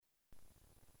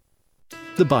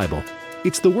the Bible.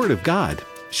 It's the Word of God,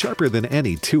 sharper than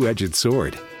any two-edged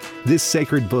sword. This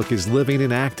sacred book is living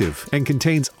and active and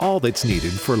contains all that's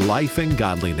needed for life and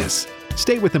godliness.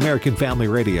 Stay with American Family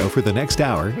Radio for the next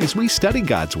hour as we study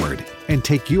God's Word and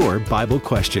take your Bible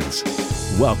questions.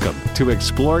 Welcome to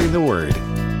Exploring the Word.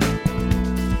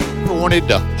 Ever wanted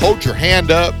to hold your hand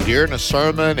up during a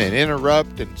sermon and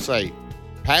interrupt and say,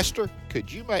 Pastor,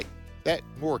 could you make that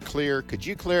more clear? Could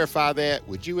you clarify that?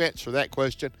 Would you answer that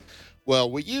question?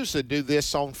 Well, we usually do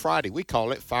this on Friday. We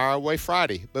call it Fire Away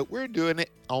Friday, but we're doing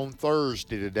it on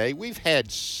Thursday today. We've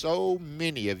had so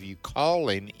many of you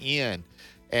calling in,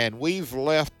 and we've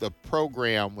left the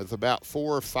program with about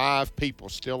 4 or 5 people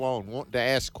still on wanting to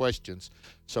ask questions.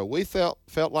 So we felt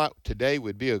like today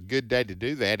would be a good day to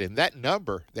do that. And that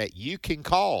number that you can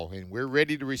call, and we're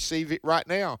ready to receive it right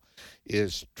now,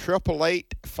 is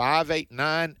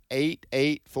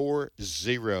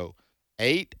 888-589-8840.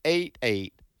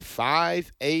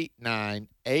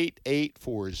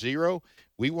 888-589-8840.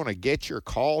 We want to get your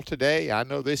call today. I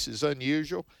know this is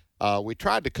unusual. We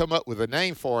tried to come up with a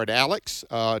name for it, Alex,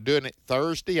 doing it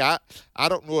Thursday. I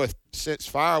don't know if since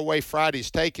Fire Away Friday's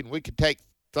taken, we could take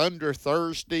Thunder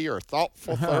Thursday or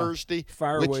Thoughtful Thursday.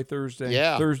 Away Thursday.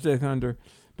 Yeah. Thursday Thunder.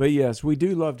 But yes, we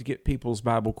do love to get people's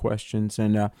Bible questions.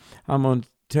 And I'm going to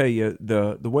tell you,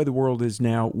 the way the world is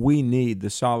now, we need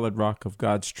the solid rock of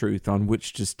God's truth on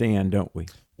which to stand, don't we?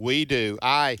 We do.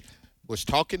 I was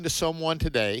talking to someone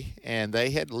today, and they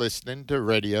had listened to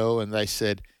radio, and they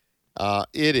said,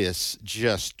 it is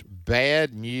just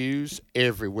bad news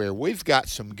everywhere. We've got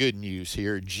some good news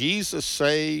here. Jesus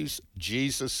saves.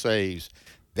 Jesus saves.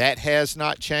 That has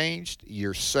not changed.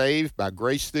 You're saved by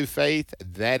grace through faith.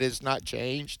 That has not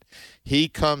changed. He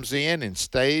comes in and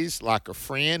stays like a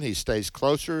friend. He stays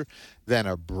closer than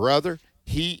a brother.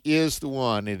 He is the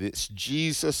one, and it's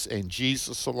Jesus and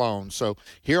Jesus alone. So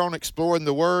here on Exploring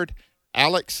the Word,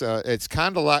 Alex, it's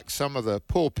kind of like some of the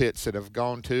pulpits that have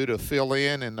gone to fill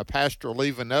in, and the pastor will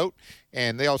leave a note,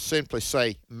 and they'll simply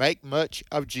say, make much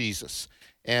of Jesus.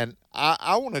 And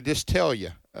I want to just tell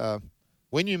you,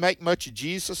 when you make much of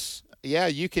Jesus, yeah,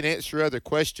 you can answer other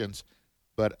questions,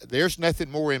 but there's nothing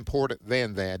more important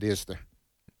than that, is there?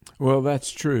 Well,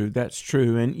 that's true. That's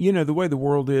true. And, you know, the way the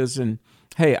world is, and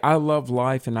hey, I love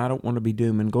life and I don't want to be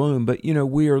doom and gloom, but, you know,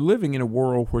 we are living in a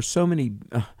world where so many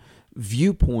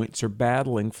viewpoints are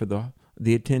battling for the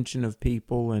attention of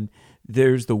people, and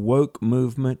there's the woke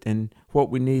movement, and what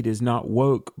we need is not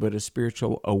woke, but a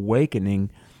spiritual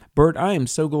awakening. Bert, I am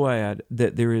so glad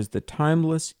that there is the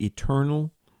timeless,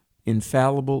 eternal,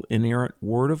 infallible, inerrant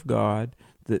Word of God,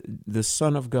 the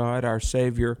Son of God, our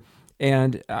Savior.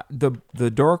 And the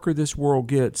darker this world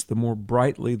gets, the more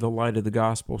brightly the light of the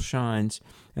gospel shines.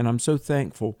 And I'm so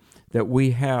thankful that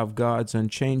we have God's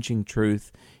unchanging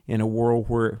truth in a world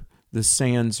where the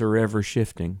sands are ever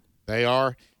shifting. They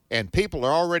are. And people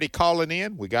are already calling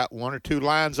in. We got 1 or 2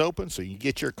 lines open, so you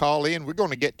get your call in. We're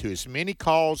going to get to as many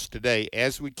calls today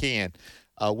as we can.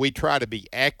 We try to be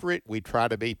accurate. We try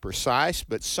to be precise,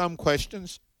 but some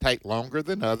questions take longer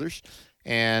than others.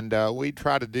 And we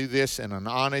try to do this in an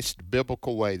honest,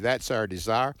 biblical way. That's our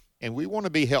desire, and we want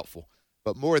to be helpful.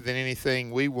 But more than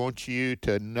anything, we want you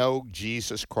to know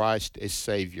Jesus Christ as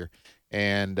Savior.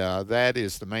 And that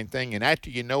is the main thing. And after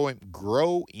you know Him,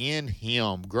 grow in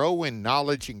Him. Grow in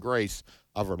knowledge and grace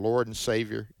of our Lord and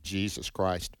Savior, Jesus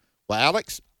Christ. Well,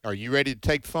 Alex, are you ready to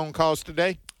take phone calls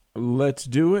today? Let's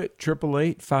do it.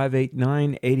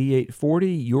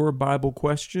 888-589-8840. Your Bible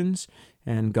questions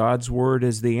and God's Word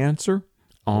as the answer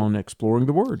on Exploring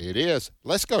the Word. It is.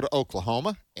 Let's go to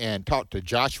Oklahoma and talk to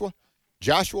Joshua.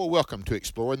 Joshua, welcome to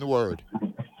Exploring the Word.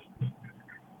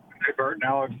 Hey, Bert and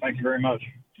Alex, thank you very much.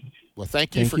 Well,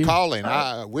 thank you for calling.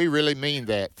 We really mean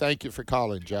that. Thank you for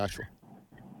calling, Joshua.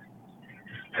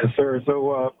 Yes, sir.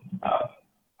 So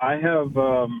I have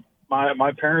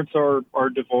my parents are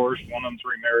divorced. One of them's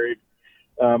remarried.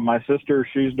 My sister,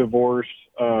 she's divorced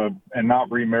and not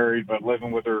remarried, but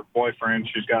living with her boyfriend.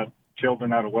 She's got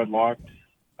children out of wedlock.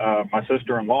 My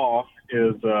sister-in-law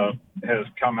has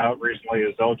come out recently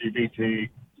as LGBT.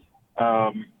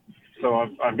 So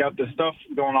I've got this stuff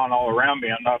going on all around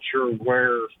me. I'm not sure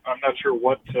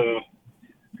what to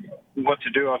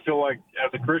do. I feel like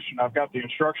as a Christian, I've got the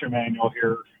instruction manual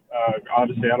here.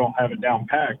 Obviously, I don't have it down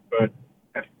packed, but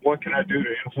what can I do to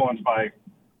influence my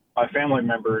family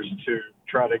members to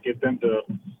try to get them to,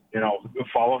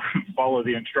 follow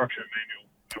the instruction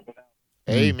manual?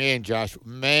 Amen, Joshua.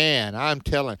 Man, I'm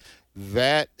telling you,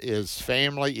 that is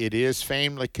family. It is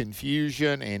family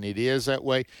confusion, and it is that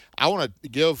way. I want to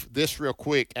give this real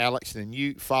quick, Alex, and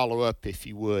you follow up if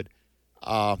you would.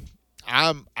 I'm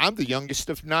the youngest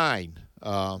of 9.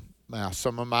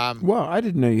 some of my Well, I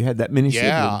didn't know you had that many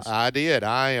yeah, siblings. I did.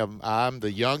 I'm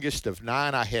the youngest of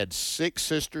 9. I had 6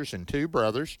 sisters and 2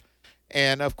 brothers.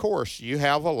 And of course, you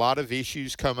have a lot of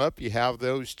issues come up. You have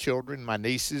those children, my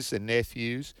nieces and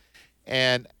nephews.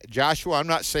 And Joshua, I'm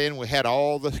not saying we had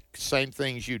all the same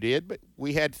things you did, but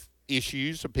we had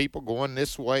issues of people going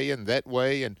this way and that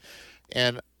way.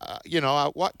 And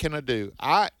what can I do?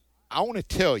 I want to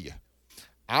tell you,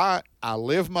 I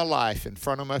live my life in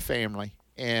front of my family,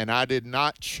 and I did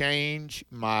not change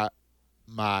my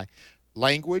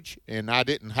language, and I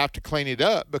didn't have to clean it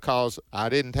up because I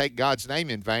didn't take God's name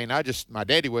in vain. My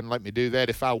daddy wouldn't let me do that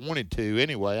if I wanted to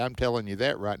anyway. I'm telling you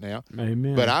that right now.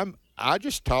 Amen. But I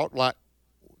just talk like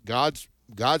God's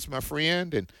my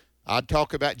friend, and I'd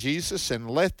talk about Jesus and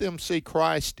let them see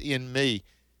Christ in me.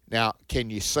 Now, can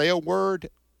you say a word?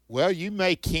 Well, you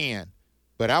can.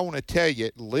 But I want to tell you,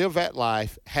 live that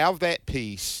life, have that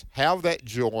peace, have that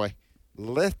joy.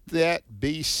 Let that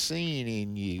be seen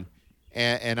in you.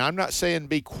 And I'm not saying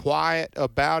be quiet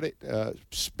about it,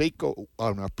 speak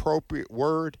an appropriate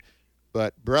word.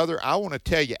 But, brother, I want to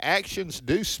tell you, actions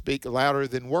do speak louder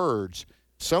than words.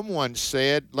 Someone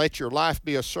said, let your life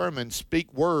be a sermon,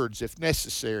 speak words if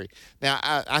necessary. Now,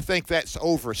 I think that's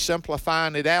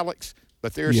oversimplifying it, Alex,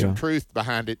 but there's some truth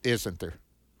behind it, isn't there?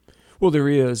 Well, there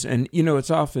is. And, it's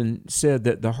often said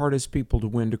that the hardest people to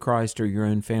win to Christ are your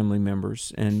own family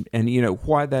members. And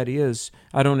why that is,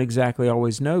 I don't exactly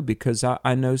always know, because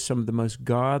I know some of the most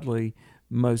godly,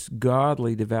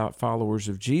 devout followers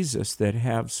of Jesus that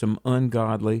have some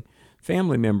ungodly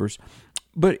family members.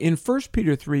 But in 1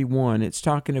 Peter 3:1, it's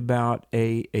talking about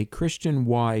a Christian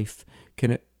wife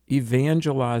can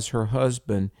evangelize her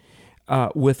husband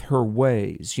with her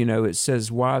ways. It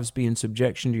says, wives, be in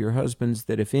subjection to your husbands,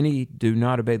 that if any do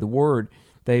not obey the word,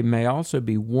 they may also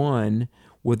be won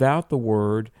without the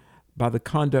word by the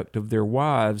conduct of their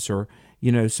wives. Or,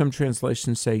 some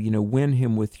translations say, win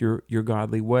him with your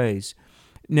godly ways.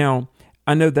 Now,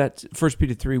 I know that 1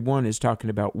 Peter 3:1 is talking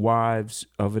about wives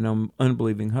of an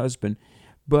unbelieving husband,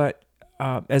 but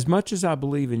as much as I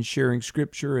believe in sharing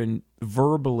Scripture and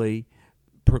verbally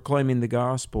proclaiming the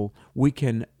gospel, we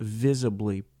can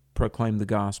visibly proclaim the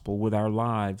gospel with our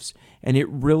lives, and it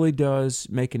really does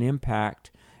make an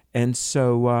impact. And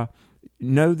so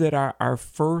know that our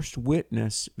first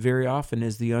witness very often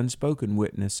is the unspoken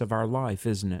witness of our life,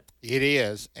 isn't it? It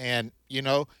is. And,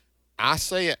 I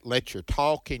say it, let your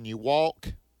talk and your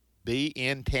walk be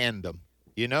in tandem.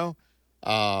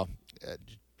 They'll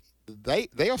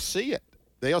see it.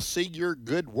 They'll see your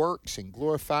good works and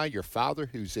glorify your Father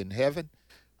who's in heaven.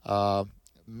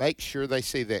 Make sure they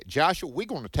see that. Joshua, we're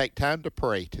going to take time to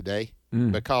pray today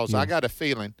because I got a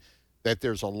feeling that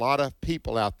there's a lot of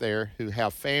people out there who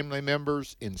have family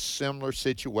members in similar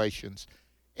situations.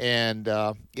 And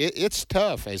it's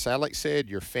tough. As Alex said,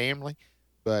 your family.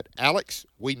 But, Alex,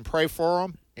 we can pray for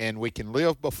them, and we can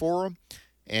live before them.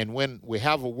 And when we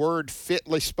have a word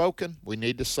fitly spoken, we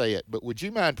need to say it. But would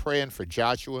you mind praying for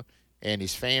Joshua and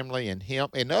his family and him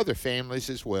and other families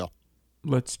as well?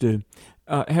 Let's do.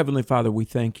 Heavenly Father, we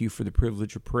thank you for the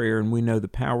privilege of prayer, and we know the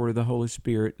power of the Holy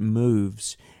Spirit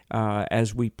moves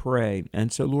as we pray.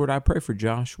 And so, Lord, I pray for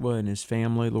Joshua and his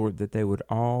family, Lord, that they would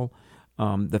all,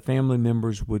 the family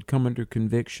members would come under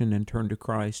conviction and turn to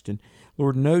Christ. And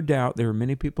Lord, no doubt there are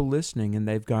many people listening, and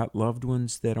they've got loved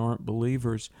ones that aren't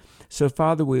believers. So,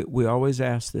 Father, we always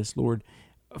ask this, Lord,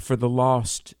 for the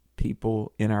lost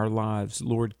people in our lives.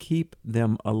 Lord, keep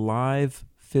them alive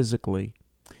physically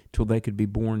till they could be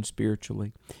born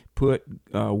spiritually. Put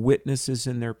witnesses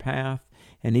in their path,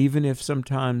 and even if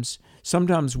sometimes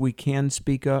we can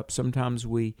speak up, sometimes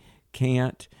we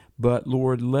can't, but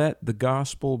Lord, let the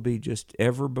gospel be just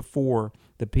ever before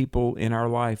the people in our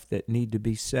life that need to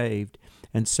be saved.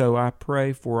 And so I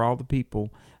pray for all the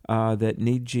people that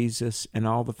need Jesus and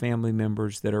all the family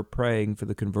members that are praying for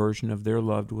the conversion of their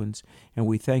loved ones. And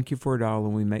we thank you for it all,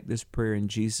 and we make this prayer in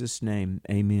Jesus' name.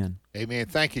 Amen. Amen.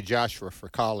 Thank you, Joshua, for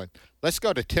calling. Let's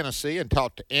go to Tennessee and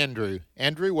talk to Andrew.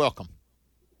 Andrew, welcome.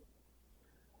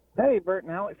 Hey, Bert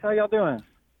and Alex. How y'all doing?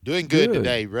 Doing good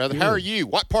today, brother. Good. How are you?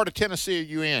 What part of Tennessee are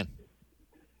you in?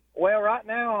 Well, right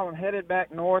now I'm headed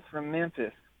back north from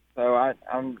Memphis. So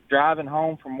I'm driving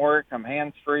home from work. I'm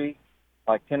hands-free,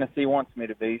 like Tennessee wants me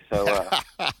to be. So,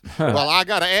 well, I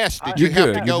got to ask: Did you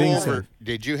have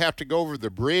to go over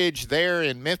the bridge there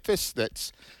in Memphis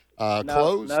that's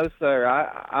closed? No, sir.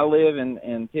 I live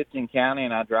in Pitkin County,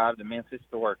 and I drive to Memphis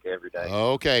to work every day.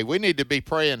 Okay, we need to be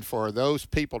praying for those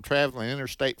people traveling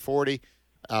Interstate 40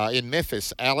 in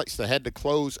Memphis. Alex, they had to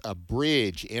close a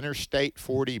bridge, Interstate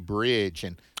 40 bridge,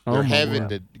 and they're having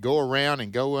to go around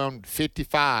and go on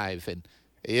 55,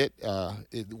 it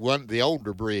won the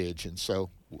older bridge, and so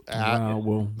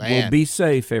we'll be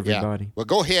safe, everybody. Yeah. Well,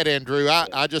 go ahead, Andrew.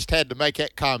 I just had to make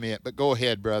that comment, but go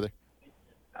ahead, brother.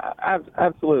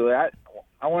 Absolutely.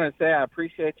 I want to say I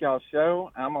appreciate y'all's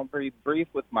show. I'm going to be brief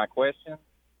with my questions.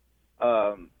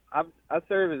 I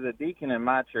serve as a deacon in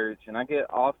my church, and I get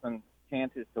often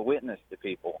chances to witness to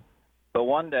people. But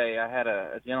one day I had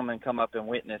a gentleman come up and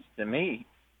witness to me,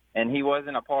 and he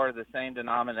wasn't a part of the same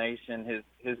denomination.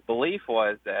 His belief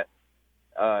was that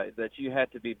you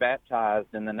had to be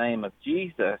baptized in the name of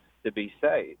Jesus to be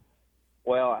saved.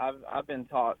 Well, I've been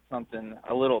taught something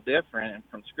a little different, and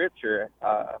from Scripture,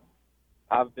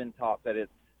 I've been taught that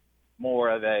it's more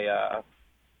of a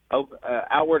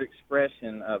outward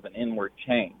expression of an inward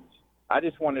change. I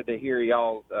just wanted to hear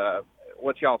y'all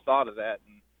what y'all thought of that,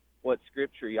 and what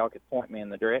Scripture y'all could point me in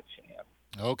the direction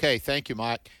of. Okay, thank you,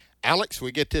 Mike. Alex,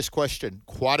 we get this question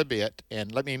quite a bit,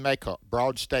 and let me make a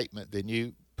broad statement, then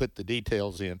you put the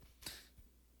details in.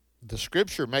 The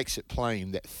Scripture makes it plain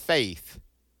that faith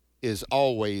is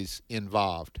always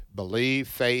involved. Believe,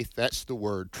 faith, that's the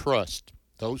word. Trust,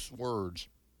 those words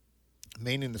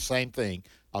meaning the same thing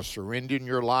of surrendering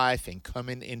your life and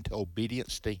coming into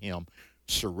obedience to Him,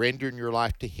 surrendering your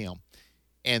life to Him.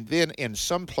 And then in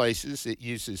some places it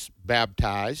uses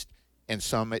baptized, and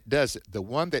some it doesn't. The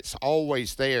one that's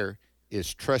always there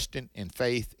is trusting and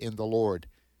faith in the Lord.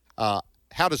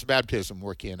 How does baptism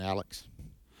work in, Alex?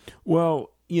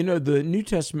 Well, the New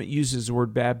Testament uses the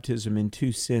word baptism in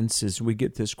two senses. We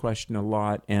get this question a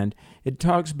lot, and it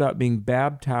talks about being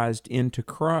baptized into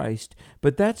Christ,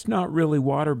 but that's not really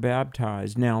water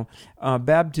baptized. Now,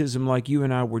 baptism, like you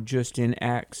and I were just in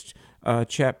Acts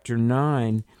chapter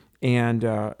 9 and,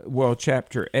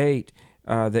 chapter 8,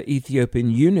 the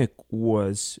Ethiopian eunuch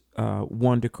was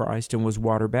won to Christ and was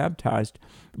water baptized.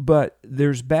 But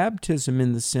there's baptism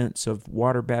in the sense of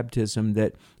water baptism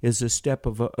that is a step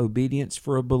of obedience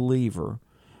for a believer,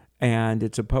 and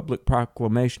it's a public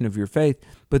proclamation of your faith.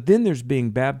 But then there's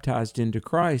being baptized into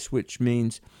Christ, which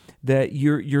means that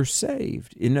you're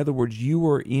saved. In other words, you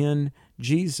are in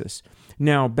Jesus.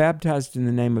 Now, baptized in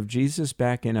the name of Jesus,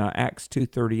 back in Acts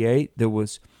 2:38, there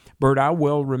was, Bert, I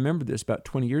well remember this, about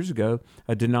 20 years ago,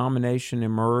 a denomination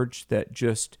emerged that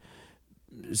just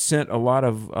sent a lot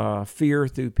of fear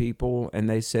through people, and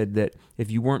they said that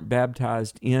if you weren't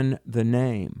baptized in the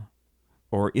name,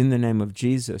 or in the name of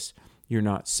Jesus, you're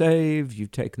not saved,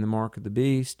 you've taken the mark of the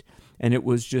beast. And it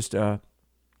was just,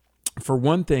 for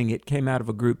one thing, it came out of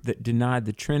a group that denied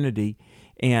the Trinity,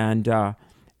 and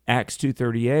Acts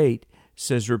 2:38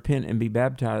 says, repent and be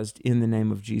baptized in the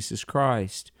name of Jesus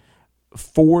Christ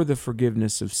for the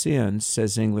forgiveness of sins,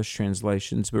 says English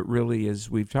translations, but really, as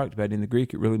we've talked about in the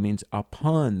Greek, it really means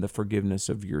upon the forgiveness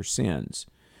of your sins.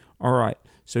 All right,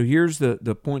 so here's the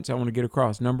points I want to get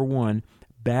across. Number one,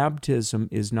 baptism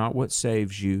is not what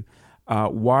saves you.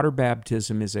 Water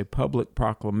baptism is a public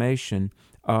proclamation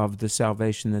of the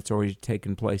salvation that's already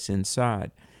taken place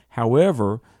inside.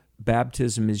 However,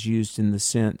 baptism is used in the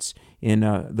sense in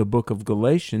the book of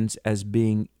Galatians as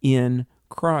being in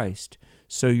Christ.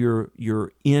 So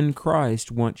you're in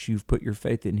Christ once you've put your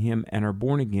faith in Him and are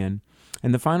born again.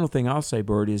 And the final thing I'll say,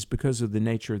 Bert, is because of the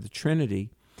nature of the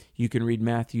Trinity, you can read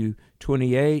Matthew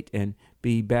 28 and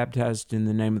be baptized in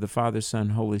the name of the Father,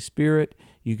 Son, Holy Spirit.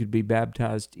 You could be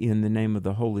baptized in the name of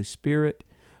the Holy Spirit,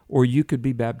 or you could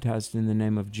be baptized in the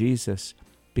name of Jesus.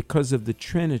 Because of the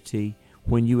Trinity,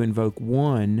 when you invoke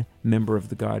one member of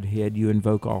the Godhead, you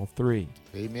invoke all three.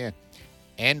 Amen.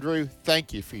 Andrew,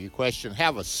 thank you for your question.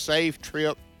 Have a safe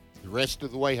trip the rest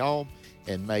of the way home,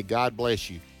 and may God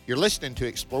bless you. You're listening to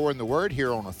Exploring the Word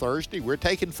here on a Thursday. We're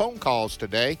taking phone calls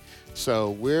today,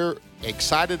 so we're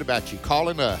excited about you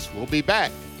calling us. We'll be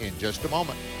back in just a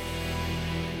moment.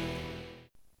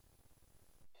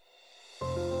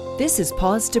 This is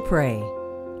Pause to Pray,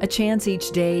 a chance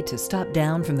each day to stop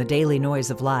down from the daily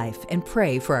noise of life and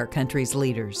pray for our country's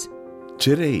leaders.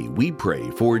 Today, we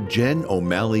pray for Jen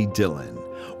O'Malley Dillon,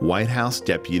 White House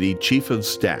Deputy Chief of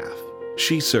Staff.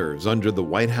 She serves under the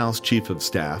White House Chief of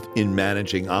Staff in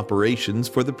managing operations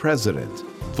for the President.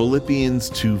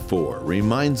 Philippians 2:4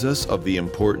 reminds us of the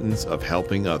importance of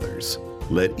helping others.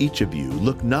 Let each of you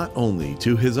look not only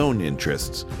to his own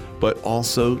interests, but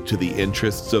also to the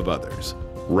interests of others.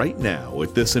 Right now,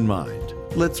 with this in mind,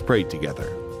 let's pray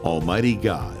together. Almighty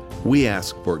God, we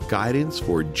ask for guidance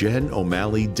for Jen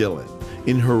O'Malley Dillon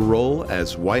in her role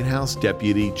as White House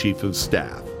Deputy Chief of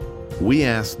Staff. We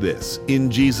ask this in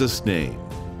Jesus' name.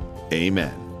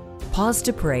 Amen. Pause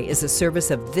to Pray is a service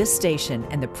of this station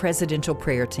and the Presidential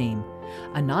Prayer Team,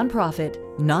 a nonprofit,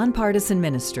 nonpartisan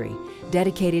ministry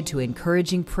dedicated to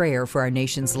encouraging prayer for our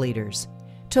nation's leaders.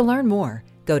 To learn more,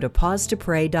 Go to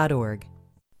pausetopray.org.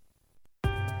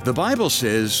 The Bible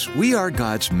says we are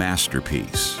God's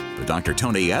masterpiece, but Dr.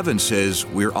 Tony Evans says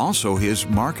we're also His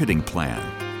marketing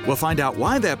plan. We'll find out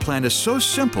why that plan is so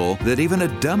simple that even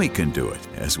a dummy can do it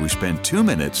as we spend 2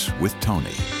 minutes with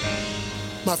Tony.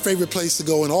 My favorite place to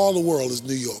go in all the world is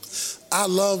New York. I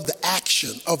love the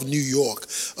action of New York,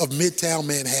 of Midtown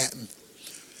Manhattan.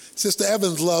 Sister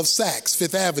Evans loves Saks,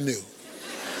 Fifth Avenue.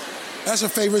 That's her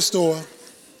favorite store.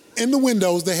 In the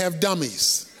windows, they have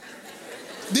dummies.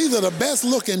 These are the best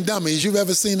looking dummies you've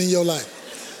ever seen in your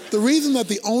life. The reason that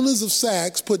the owners of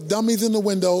Saks put dummies in the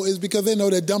window is because they know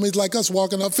that dummies like us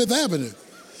walking up Fifth Avenue.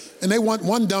 And they want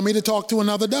one dummy to talk to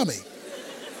another dummy.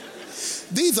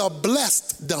 These are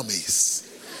blessed dummies.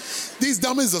 These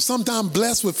dummies are sometimes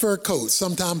blessed with fur coats,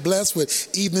 sometimes blessed with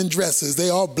evening dresses. They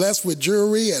are blessed with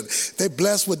jewelry and they're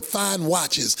blessed with fine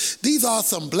watches. These are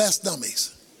some blessed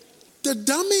dummies. The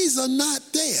dummies are not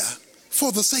there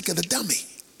for the sake of the dummy.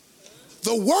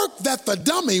 The work that the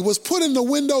dummy was put in the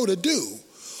window to do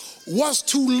was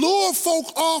to lure folk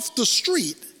off the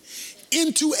street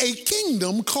into a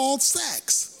kingdom called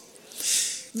Saks.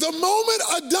 The moment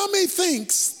a dummy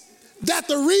thinks that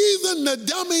the reason the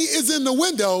dummy is in the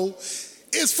window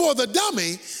is for the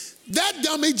dummy, that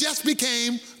dummy just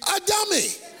became a dummy.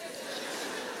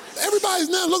 Everybody's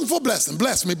now looking for a blessing.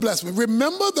 Bless me, bless me.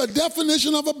 Remember the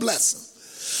definition of a blessing.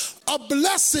 A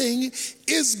blessing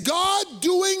is God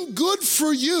doing good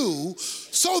for you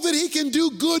so that He can do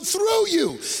good through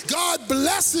you. God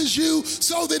blesses you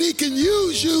so that He can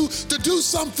use you to do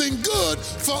something good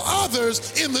for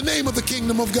others in the name of the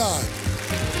kingdom of God.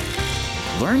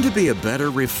 Learn to be a better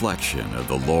reflection of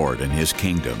the Lord and His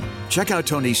kingdom. Check out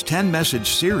Tony's 10-message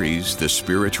series, The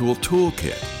Spiritual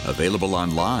Toolkit, available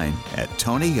online at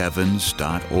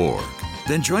tonyevans.org.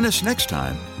 Then join us next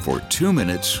time for 2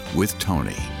 Minutes with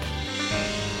Tony.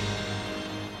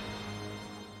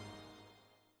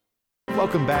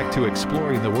 Welcome back to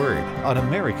Exploring the Word on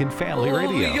American Family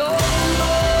Radio.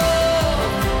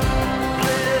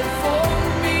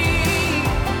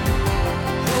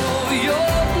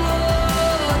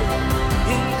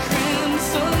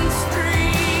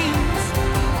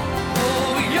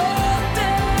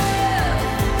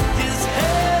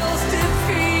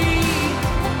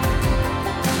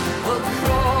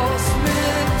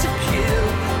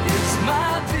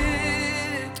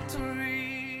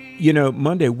 You know,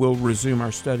 Monday we'll resume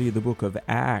our study of the book of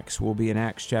Acts. We'll be in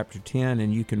Acts chapter 10,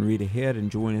 and you can read ahead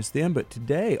and join us then. But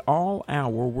today, all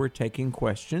hour, we're taking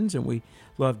questions, and we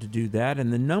love to do that.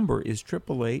 And the number is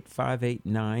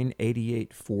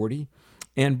 888-589-8840.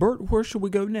 And Bert, where should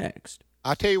we go next?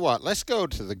 I'll tell you what, let's go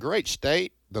to the great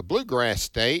state, the bluegrass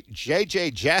state, J.J.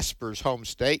 Jasper's home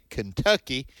state,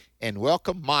 Kentucky, and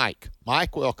welcome Mike.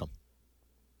 Mike, welcome.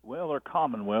 Well, they're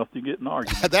Commonwealth. You get an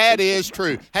argument. That is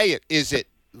true. Hey, is it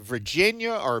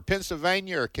Virginia or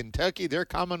Pennsylvania or Kentucky? They're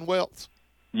Commonwealths.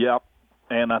 Yep.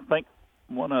 And I think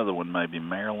one other one, maybe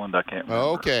Maryland. I can't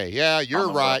remember. Okay. Yeah,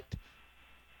 you're right.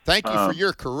 Thank you for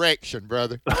your correction,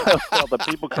 brother. Well, the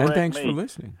people correct and thanks me. for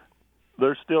listening.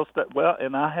 They're still well,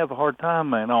 and I have a hard time,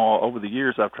 man. Over the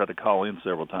years, I've tried to call in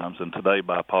several times, and today,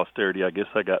 by posterity, I guess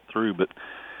I got through. But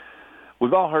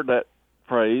we've all heard that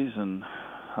phrase, and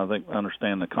I think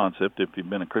understand the concept. If you've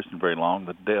been a Christian very long,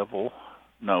 the devil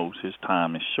knows his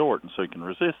time is short, and so he can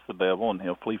resist the devil, and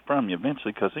he'll flee from you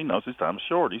eventually because he knows his time is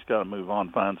short. He's got to move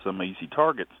on, find some easy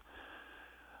targets.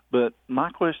 But my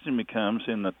question becomes,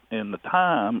 in the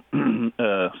time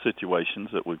situations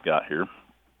that we've got here,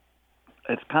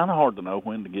 it's kind of hard to know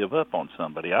when to give up on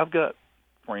somebody. I've got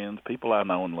friends, people I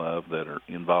know and love, that are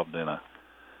involved in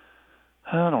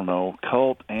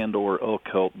cult and or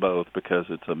occult, both, because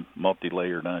it's a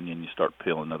multi-layered onion. You start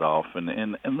peeling it off, and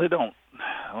they don't.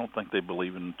 I don't think they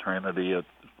believe in the Trinity, as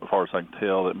far as I can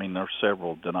tell. I mean, there's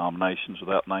several denominations,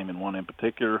 without naming one in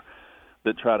particular,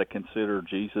 that try to consider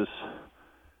Jesus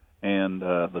and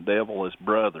the devil as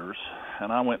brothers.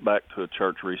 And I went back to a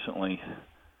church recently,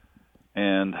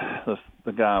 and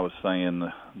the guy was saying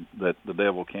that the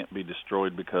devil can't be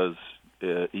destroyed because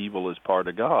evil is part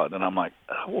of God. And I'm like,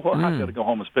 I got to go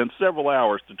home and spend several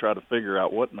hours to try to figure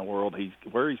out what in the world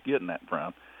where he's getting that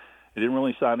from. He didn't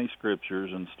really cite any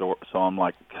scriptures, and so I'm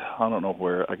like, I don't know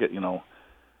where I get,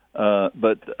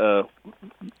 but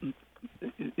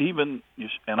even,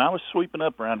 and I was sweeping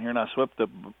up around here, and I swept up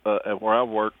where I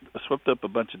worked. I swept up a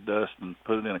bunch of dust and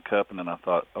put it in a cup, and then I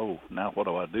thought, oh, now what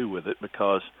do I do with it?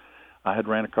 Because I had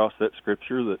ran across that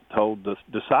scripture that told the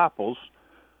disciples,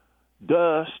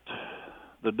 dust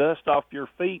the dust off your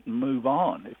feet and move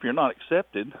on. If you're not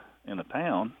accepted in a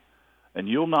town, and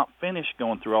you'll not finish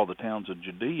going through all the towns of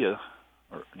Judea,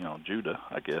 or Judah,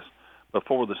 I guess,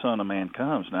 before the Son of Man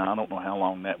comes. Now, I don't know how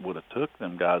long that would have took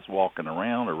them guys walking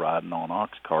around or riding on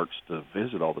ox carts to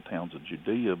visit all the towns of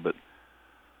Judea, but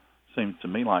it seems to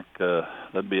me like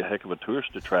that'd be a heck of a tourist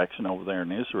attraction over there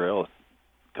in Israel.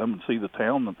 Come and see the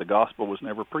town that the gospel was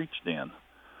never preached in.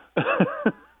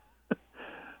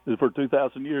 For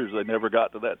 2,000 years, they never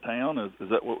got to that town. Is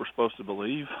that what we're supposed to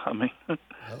believe? I mean,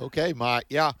 okay, Mike.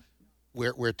 Yeah,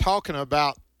 we're talking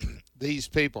about these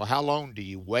people. How long do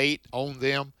you wait on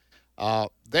them?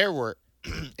 There were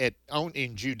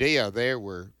in Judea. There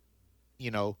were,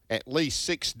 at least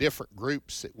 6 different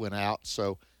groups that went out.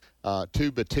 So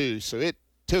 2 by 2. So it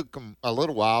took them a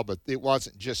little while, but it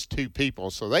wasn't just 2 people.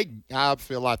 So I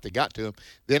feel like they got to him.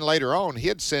 Then later on,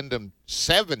 he'd send them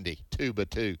 70 2 by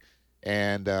 2.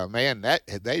 And, man, that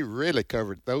they really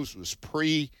covered. Those was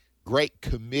pre-Great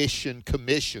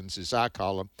commissions, as I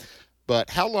call them. But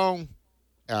how long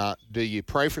do you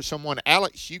pray for someone?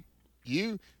 Alex,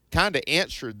 you kind of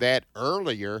answered that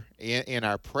earlier in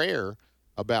our prayer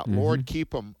about, Lord,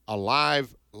 keep them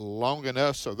alive long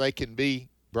enough so they can be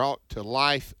brought to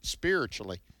life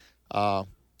spiritually. Do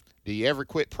you ever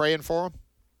quit praying for them?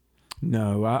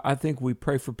 No, I think we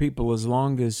pray for people as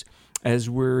long as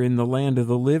we're in the land of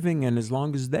the living and as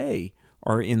long as they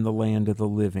are in the land of the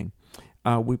living.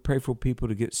 We pray for people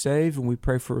to get saved, and we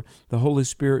pray for the Holy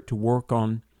Spirit to work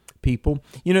on people.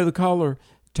 The caller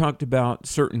talked about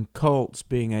certain cults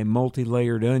being a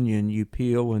multi-layered onion. You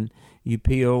peel,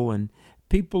 and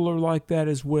people are like that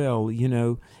as well.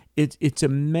 It's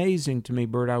amazing to me,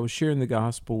 Bert. I was sharing the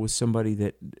gospel with somebody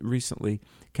that recently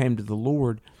came to the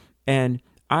Lord, and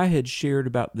I had shared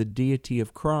about the deity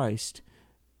of Christ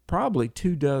probably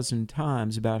 24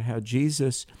 times, about how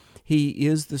Jesus, he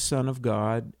is the Son of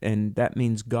God, and that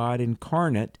means God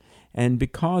incarnate, and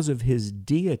because of his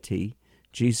deity,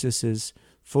 Jesus is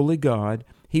fully God,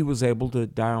 he was able to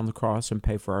die on the cross and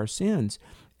pay for our sins.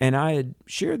 And I had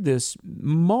shared this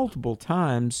multiple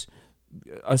times,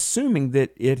 assuming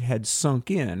that it had sunk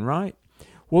in, right?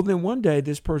 Well, then one day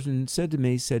this person said to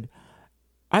me,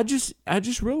 I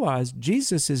just realized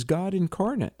Jesus is God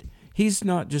incarnate. He's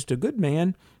not just a good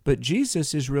man, but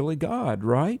Jesus is really God,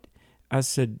 right? I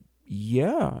said,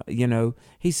 yeah,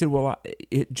 He said, well,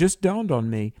 it just dawned on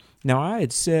me. Now, I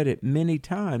had said it many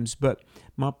times, but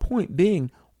my point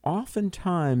being,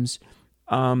 oftentimes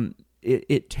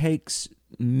it takes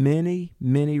many,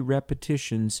 many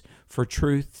repetitions for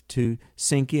truth to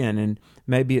sink in, and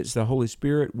maybe it's the Holy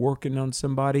Spirit working on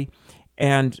somebody.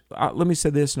 And let me say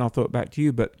this, and I'll throw it back to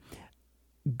you, but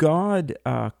God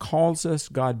calls us,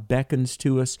 God beckons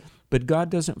to us, but God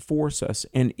doesn't force us.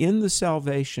 And in the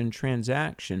salvation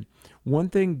transaction, one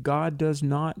thing God does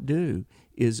not do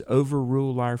is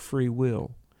overrule our free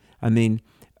will. I mean,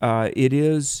 it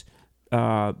is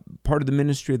part of the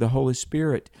ministry of the Holy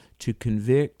Spirit to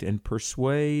convict and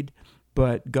persuade,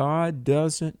 but God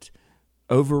doesn't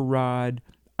override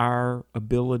our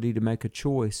ability to make a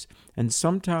choice. And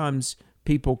sometimes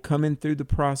people come in through the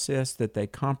process that they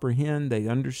comprehend, they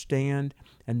understand,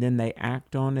 and then they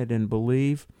act on it and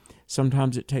believe.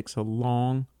 Sometimes it takes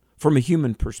from a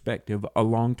human perspective, a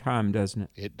long time, doesn't it?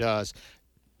 It does.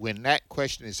 When that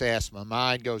question is asked, my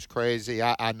mind goes crazy.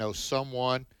 I know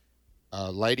someone,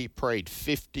 a lady prayed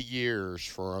 50 years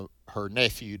for her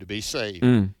nephew to be saved.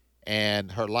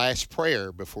 And her last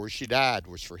prayer before she died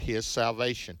was for his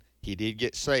salvation. He did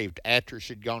get saved after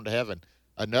she'd gone to heaven.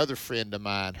 Another friend of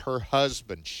mine, her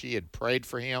husband, she had prayed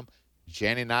for him.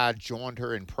 Jenny and I joined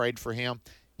her and prayed for him.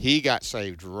 He got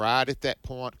saved right at that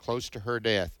point, close to her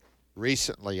death.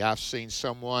 Recently, I've seen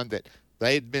someone that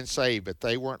they had been saved, but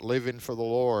they weren't living for the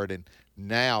Lord, and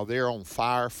now they're on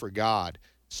fire for God.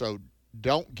 So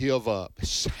don't give up.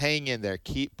 Hang in there.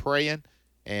 Keep praying,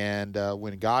 and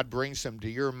when God brings them to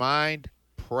your mind,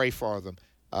 pray for them.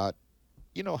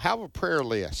 Have a prayer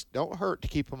list. Don't hurt to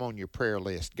keep them on your prayer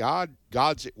list.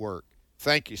 God's at work.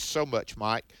 Thank you so much,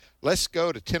 Mike. Let's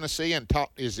go to Tennessee and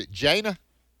talk. Is it Jana?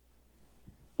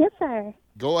 Yes, sir.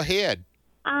 Go ahead.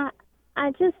 I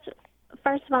just,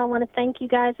 first of all, want to thank you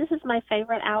guys. This is my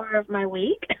favorite hour of my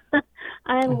week.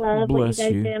 I love what you guys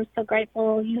do. I'm so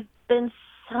grateful. You've been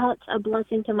such a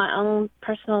blessing to my own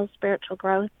personal spiritual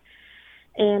growth.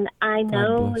 And I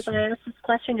know if I ask this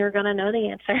question, you're going to know the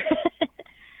answer.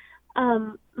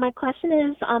 My question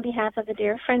is on behalf of a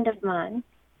dear friend of mine.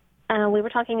 We were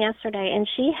talking yesterday, and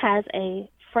she has a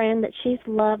friend that she's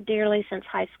loved dearly since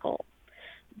high school.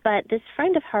 But this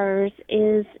friend of hers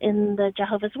is in the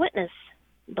Jehovah's Witness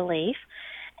belief,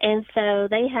 and so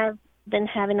they have been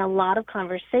having a lot of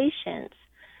conversations.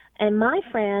 And my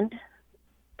friend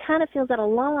kind of feels at a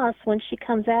loss when she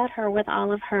comes at her with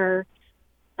all of her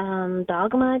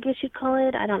dogma, I guess you'd call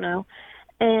it. I don't know.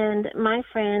 And my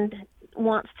friend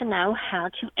wants to know how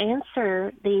to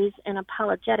answer these in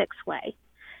apologetics way.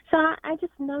 So I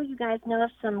just know you guys know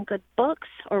of some good books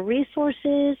or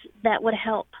resources that would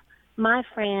help my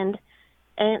friend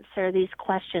answer these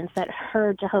questions that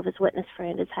her Jehovah's Witness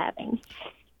friend is having.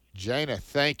 Jana,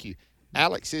 thank you.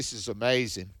 Alex, this is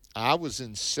amazing. I was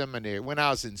in seminary. When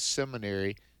I was in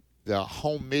seminary, the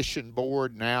Home Mission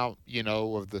Board now,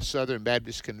 of the Southern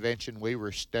Baptist Convention, we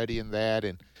were studying that,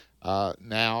 and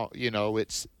now,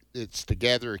 it's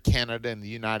together Canada and the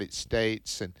United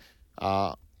States,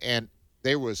 and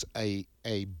there was a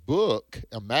book,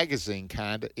 a magazine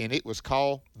kind of, and it was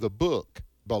called The Book,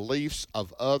 Beliefs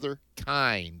of Other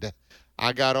Kind.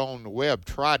 I got on the web,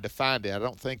 tried to find it. I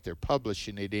don't think they're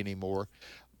publishing it anymore,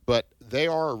 but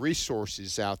there are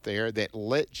resources out there that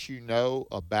let you know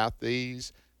about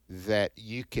these, that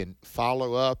you can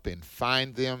follow up and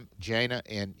find them, Jana,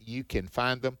 and you can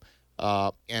find them.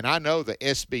 And I know the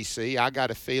SBC, I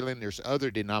got a feeling there's other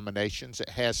denominations that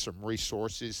has some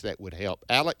resources that would help.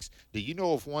 Alex, do you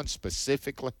know of one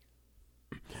specifically?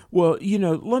 Well,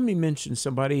 let me mention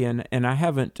somebody, and I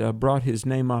haven't brought his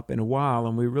name up in a while,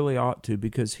 and we really ought to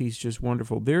because he's just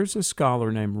wonderful. There's a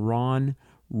scholar named Ron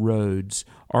Rhodes,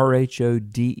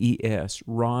 Rhodes,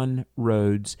 Ron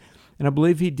Rhodes, and I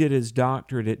believe he did his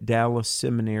doctorate at Dallas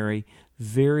Seminary.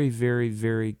 Very, very,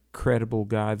 very credible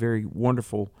guy, very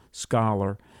wonderful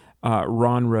scholar,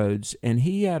 Ron Rhodes, and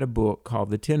he had a book called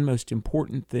The 10 Most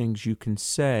Important Things You Can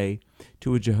Say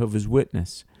to a Jehovah's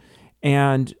Witness.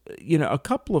 And, a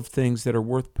couple of things that are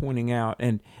worth pointing out,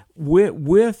 and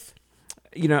with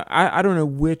I don't know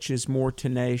which is more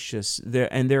tenacious,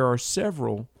 there are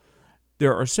several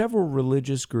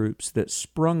religious groups that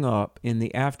sprung up in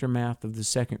the aftermath of the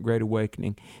Second Great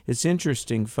Awakening. It's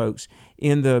interesting, folks,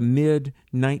 in the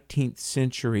mid-19th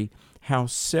century, how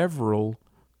several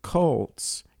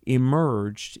cults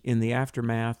emerged in the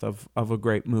aftermath of a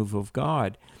great move of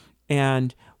God.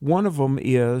 And one of them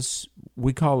is,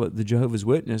 we call it the Jehovah's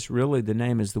Witness. Really, the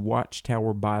name is the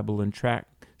Watchtower Bible and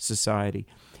Tract Society.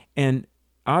 And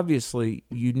obviously,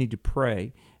 you need to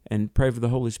pray and pray for the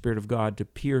Holy Spirit of God to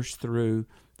pierce through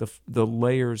the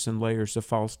layers and layers of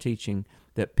false teaching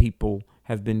that people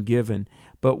have been given.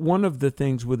 But one of the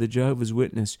things with the Jehovah's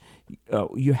Witness,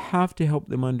 you have to help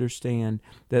them understand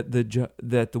that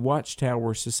the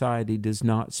Watchtower Society does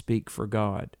not speak for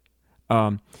God.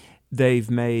 They've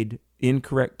made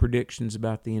incorrect predictions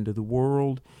about the end of the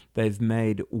world. They've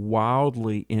made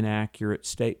wildly inaccurate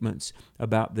statements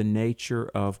about the nature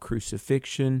of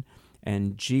crucifixion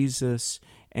and Jesus.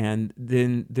 And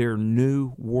then their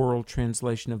New World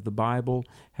Translation of the Bible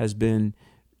has been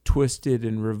twisted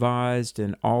and revised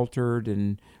and altered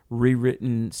and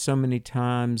rewritten so many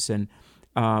times. And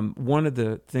one of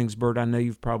the things, Bert, I know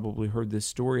you've probably heard this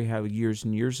story, how years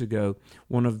and years ago,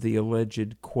 one of the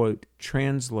alleged, quote,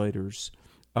 translators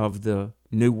of the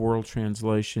New World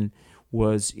Translation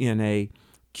was in a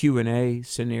Q&A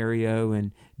scenario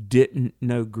and didn't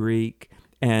know Greek.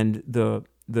 And the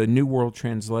New World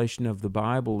Translation of the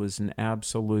Bible is an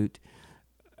absolute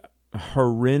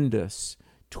horrendous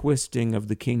twisting of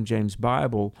the King James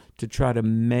Bible to try to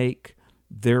make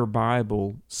their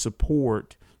Bible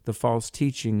support the false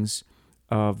teachings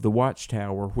of the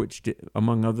Watchtower, which,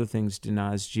 among other things,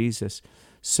 denies Jesus.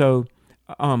 So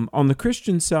on the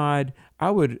Christian side,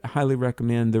 I would highly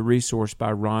recommend the resource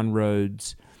by Ron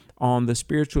Rhodes. On the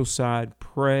spiritual side,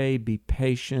 pray, be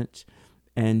patient,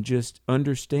 and just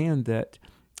understand that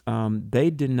they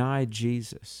denied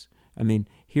Jesus. I mean,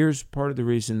 here's part of the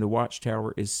reason the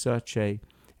Watchtower is such a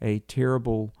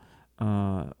terrible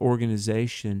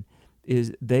organization,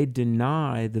 is they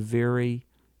deny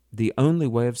the only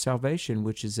way of salvation,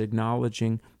 which is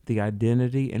acknowledging the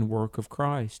identity and work of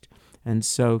Christ. And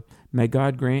so may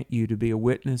God grant you to be a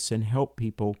witness and help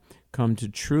people come to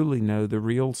truly know the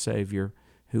real Savior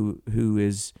who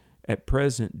is at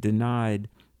present denied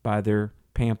by their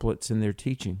pamphlets and their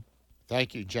teaching.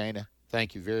 Thank you, Jana.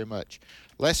 Thank you very much.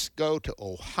 Let's go to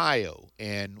Ohio.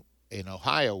 And in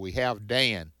Ohio, we have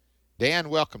Dan. Dan,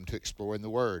 welcome to Exploring the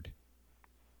Word.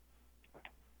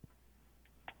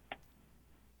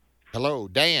 Hello,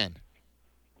 Dan.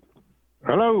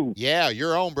 Hello. Yeah,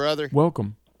 you're on, brother.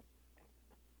 Welcome.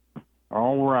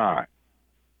 All right.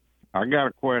 I got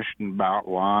a question about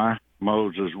why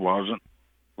Moses wasn't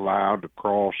allowed to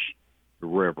cross the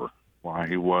river, why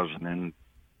he wasn't in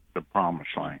the Promised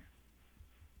Land.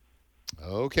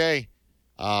 Okay.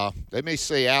 Let me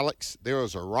see, Alex. There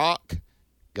was a rock.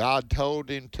 God told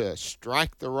him to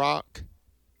strike the rock.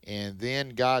 And then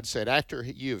God said, after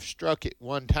you have struck it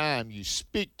one time, you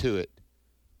speak to it.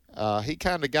 He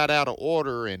kind of got out of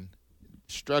order and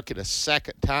struck it a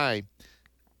second time.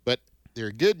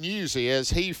 their good news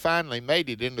is he finally made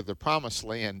it into the promised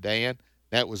land, Dan.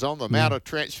 That was on the Mount of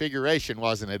Transfiguration,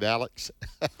 wasn't it, Alex?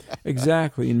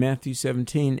 Exactly, in Matthew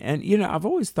 17. And, I've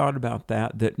always thought about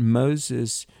that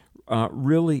Moses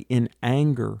really in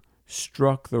anger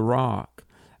struck the rock.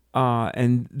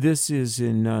 And this is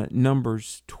in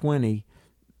Numbers 20.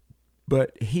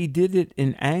 But he did it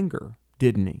in anger,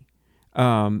 didn't he?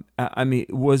 I mean,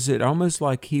 was it almost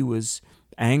like he was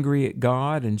angry at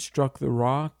God and struck the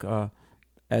rock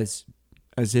as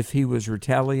if he was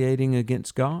retaliating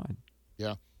against God?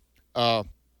 Yeah.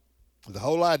 The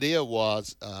whole idea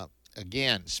was,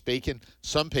 again, speaking,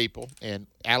 some people, and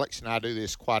Alex and I do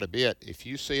this quite a bit, if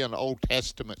you see an Old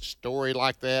Testament story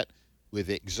like that with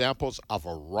examples of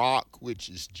a rock, which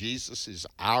is Jesus is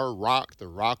our rock, the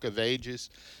rock of ages,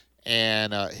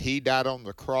 and he died on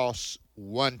the cross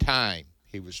one time.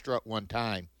 He was struck one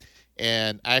time.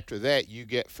 And after that, you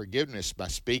get forgiveness by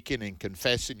speaking and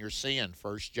confessing your sin.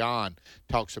 1 John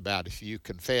talks about if you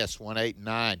confess 1, 8, and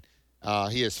 9,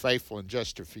 he is faithful and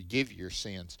just to forgive your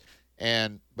sins.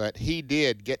 But he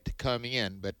did get to come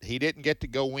in, but he didn't get to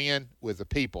go in with the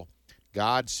people.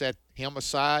 God set him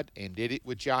aside and did it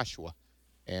with Joshua.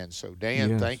 And so,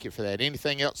 Dan, Thank you for that.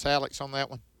 Anything else, Alex, on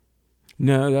that one?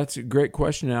 No, that's a great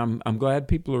question. I'm glad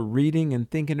people are reading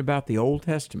and thinking about the Old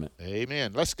Testament.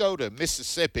 Amen. Let's go to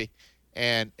Mississippi.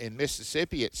 And in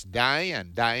Mississippi, it's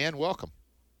Diane. Diane, welcome.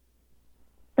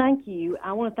 Thank you.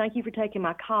 I want to thank you for taking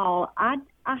my call. I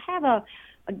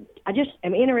just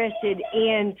am interested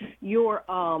in your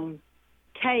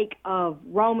take of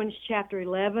Romans chapter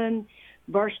 11,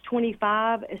 verse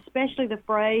 25, especially the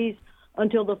phrase,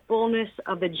 until the fullness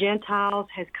of the Gentiles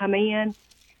has come in.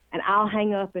 And I'll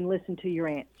hang up and listen to your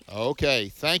answer. Okay.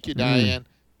 Thank you, Diane.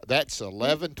 That's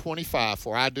 11:25.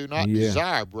 For I do not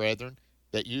desire, brethren,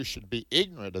 that you should be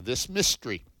ignorant of this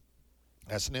mystery.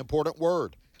 That's an important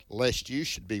word. Lest you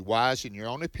should be wise in your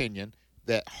own opinion,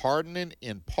 that hardening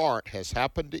in part has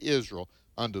happened to Israel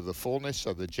until the fullness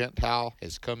of the Gentile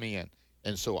has come in.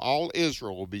 And so all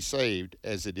Israel will be saved,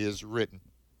 as it is written.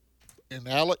 And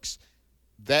Alex,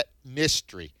 that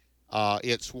mystery,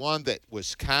 it's one that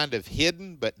was kind of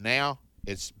hidden, but now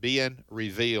it's being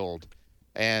revealed.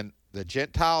 And the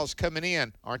Gentiles coming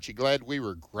in, aren't you glad we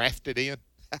were grafted in?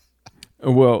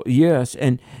 Well, yes.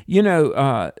 And,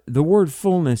 the word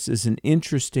fullness is an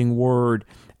interesting word.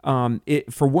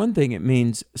 For one thing, it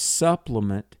means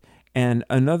supplement. And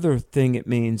another thing it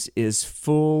means is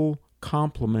full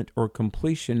complement or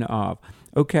completion of.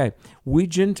 Okay, we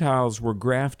Gentiles were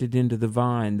grafted into the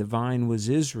vine. The vine was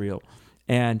Israel.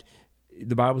 And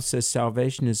the Bible says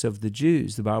salvation is of the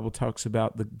Jews. The Bible talks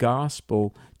about the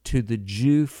gospel to the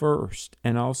Jew first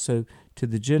and also to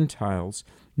the Gentiles.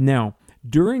 Now,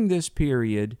 during this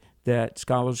period that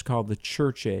scholars call the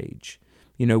church age,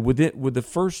 with the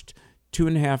first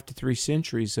 2.5 to 3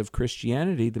 centuries of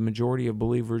Christianity, the majority of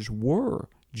believers were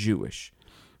Jewish.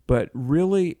 But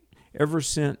really, ever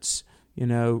since,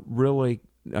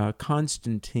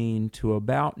 Constantine to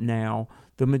about now,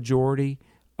 the majority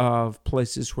of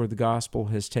places where the gospel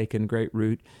has taken great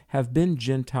root have been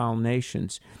Gentile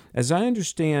nations. As I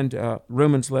understand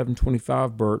Romans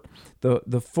 11:25, Bert,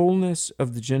 the fullness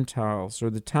of the Gentiles,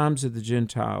 or the times of the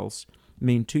Gentiles,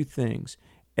 mean two things.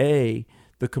 A,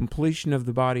 the completion of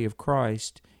the body of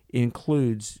Christ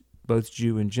includes both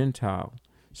Jew and Gentile.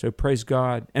 So praise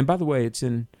God. And by the way, it's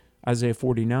in Isaiah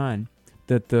 49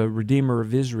 that the Redeemer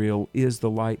of Israel is the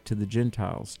light to the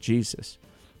Gentiles, Jesus.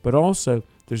 But also,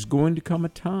 there's going to come a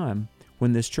time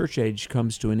when this church age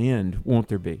comes to an end, won't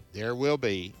there be? There will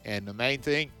be. And the main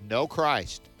thing, know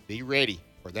Christ. Be ready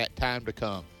for that time to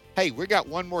come. Hey, we got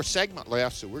one more segment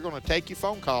left, so we're going to take your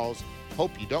phone calls.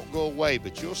 Hope you don't go away,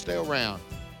 but you'll stay around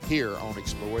here on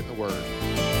Exploring the Word.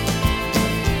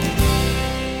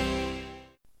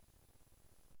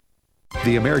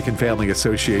 The American Family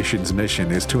Association's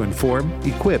mission is to inform,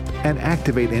 equip, and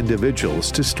activate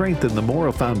individuals to strengthen the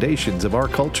moral foundations of our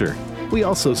culture. We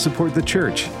also support the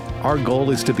church. Our goal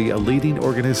is to be a leading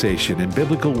organization in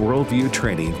biblical worldview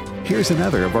training. Here's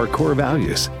another of our core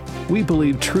values. We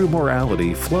believe true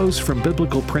morality flows from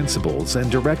biblical principles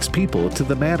and directs people to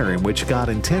the manner in which God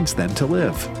intends them to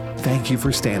live. Thank you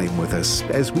for standing with us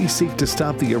as we seek to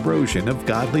stop the erosion of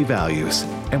godly values.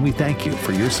 And we thank you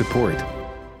for your support.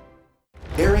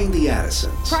 Airing the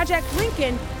Addisons. Project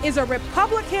Lincoln is a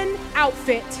Republican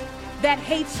outfit that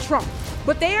hates Trump.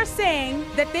 But they are saying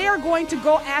that they are going to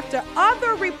go after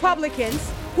other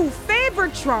Republicans who favor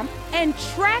Trump and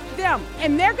track them.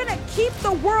 And they're going to keep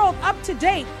the world up to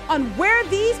date on where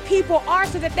these people are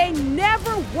so that they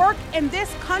never work in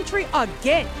this country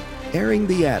again. Airing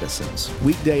the Addisons,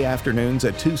 weekday afternoons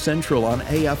at 2 Central on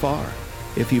AFR.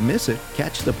 If you miss it,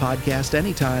 catch the podcast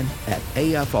anytime at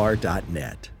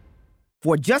afr.net.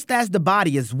 For just as the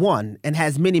body is one and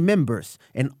has many members,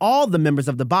 and all the members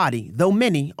of the body, though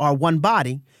many, are one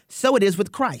body, so it is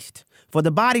with Christ. For the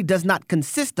body does not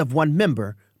consist of one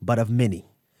member, but of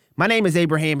many. My name is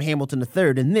Abraham Hamilton III,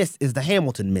 and this is the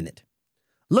Hamilton Minute.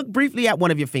 Look briefly at one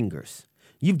of your fingers.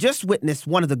 You've just witnessed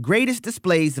one of the greatest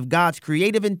displays of God's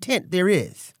creative intent there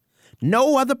is.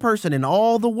 No other person in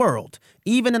all the world,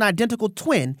 even an identical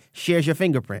twin, shares your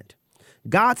fingerprint.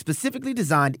 God specifically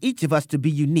designed each of us to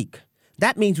be unique.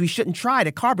 That means we shouldn't try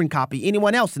to carbon copy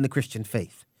anyone else in the Christian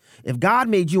faith. If God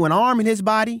made you an arm in his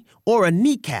body or a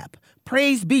kneecap,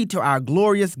 praise be to our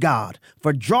glorious God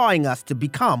for drawing us to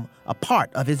become a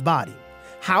part of his body.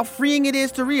 How freeing it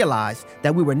is to realize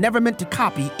that we were never meant to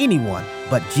copy anyone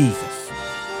but Jesus.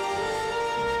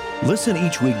 Listen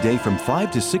each weekday from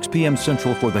 5 to 6 p.m.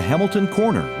 Central for the Hamilton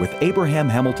Corner with Abraham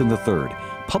Hamilton III,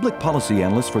 Public Policy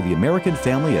Analyst for the American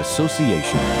Family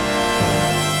Association.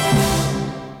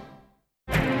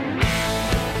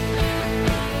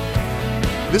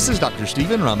 This is Dr.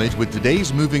 Stephen Rummage with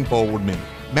today's Moving Forward Minute.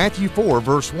 Matthew 4,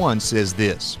 verse 1 says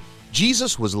this: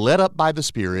 Jesus was led up by the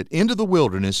Spirit into the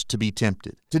wilderness to be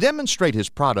tempted. To demonstrate his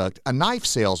product, a knife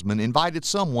salesman invited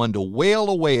someone to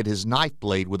wail away at his knife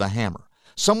blade with a hammer.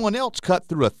 Someone else cut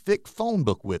through a thick phone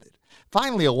book with it.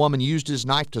 Finally, a woman used his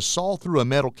knife to saw through a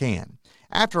metal can.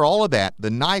 After all of that, the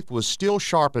knife was still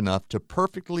sharp enough to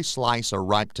perfectly slice a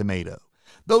ripe tomato.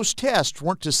 Those tests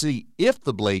weren't to see if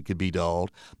the blade could be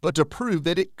dulled, but to prove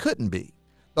that it couldn't be.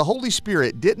 The Holy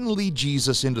Spirit didn't lead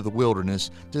Jesus into the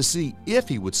wilderness to see if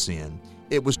he would sin.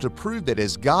 It was to prove that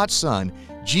as God's Son,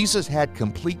 Jesus had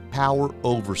complete power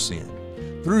over sin.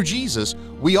 Through Jesus,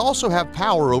 we also have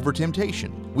power over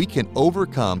temptation. We can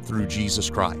overcome through Jesus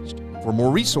Christ. For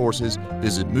more resources,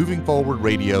 visit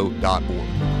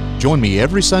movingforwardradio.org. Join me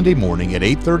every Sunday morning at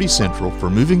 8:30 Central for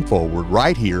Moving Forward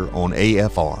right here on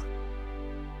AFR.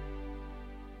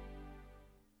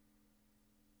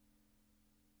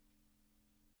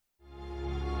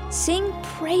 Sing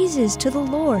praises to the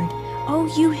Lord,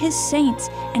 O you his saints,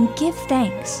 and give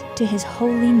thanks to his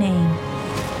holy name.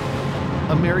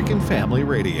 American Family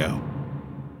Radio.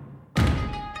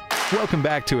 Welcome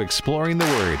back to Exploring the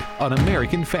Word on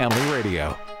American Family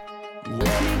Radio.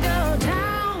 Let me go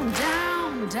down,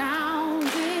 down, down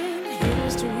in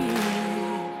history.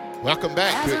 Welcome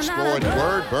back to Exploring the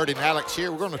Word. Bert and Alex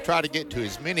here. We're going to try to get to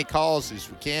as many calls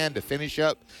as we can to finish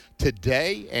up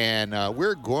today, and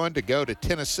we're going to go to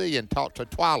Tennessee and talk to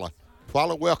Twyla.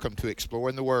 Twyla, welcome to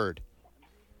Exploring the Word.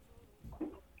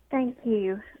 Thank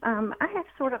you. I have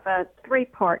sort of a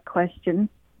three-part question.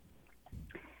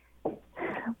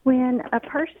 When a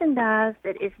person dies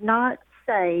that is not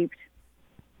saved,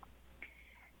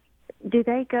 do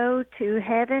they go to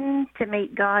heaven to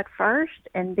meet God first,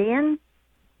 and then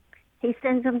he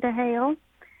sends them to hell?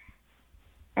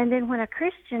 And then when a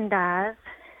Christian dies,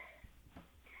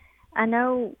 I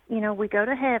know, we go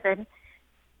to heaven.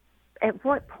 At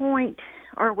what point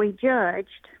are we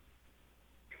judged?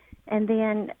 And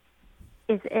then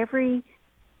is every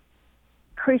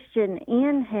Christian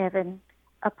in heaven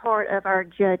a part of our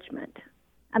judgment?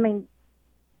 I mean,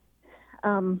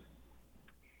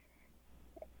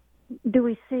 do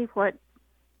we see what?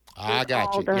 I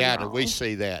got you. Yeah, do we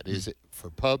see that? Is it for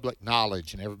public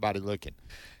knowledge and everybody looking?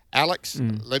 Alex,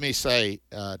 let me say,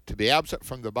 to be absent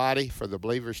from the body, for the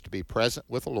believers to be present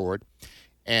with the Lord,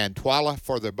 and Twyla,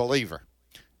 for the believer,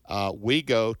 we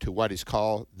go to what is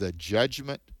called the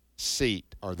judgment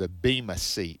seat, or the Bema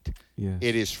seat. Yes.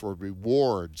 It is for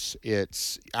rewards.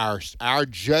 It's our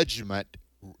judgment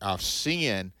of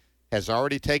sin has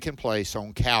already taken place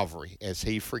on Calvary as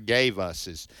he forgave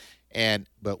us.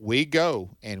 But we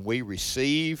go and we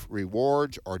receive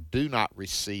rewards or do not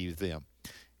receive them.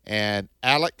 And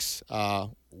Alex,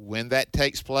 when that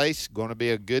takes place, going to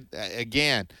be a good,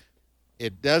 again,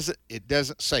 it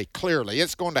doesn't say clearly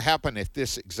it's going to happen at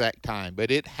this exact time,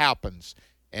 but it happens.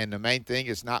 And the main thing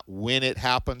is not when it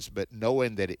happens, but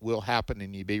knowing that it will happen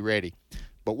and you be ready.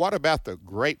 But what about the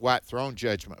great white throne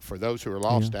judgment for those who are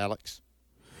lost, Alex?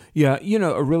 Yeah,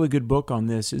 a really good book on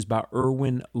this is by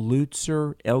Erwin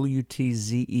Lutzer,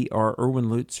 Lutzer. Erwin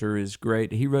Lutzer is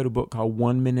great. He wrote a book called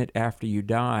 1 Minute After You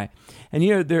Die. And,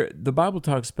 the Bible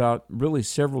talks about really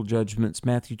several judgments.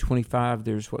 Matthew 25,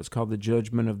 there's what's called the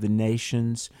judgment of the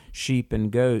nations, sheep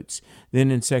and goats.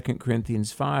 Then in 2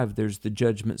 Corinthians 5, there's the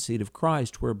judgment seat of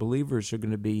Christ, where believers are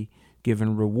going to be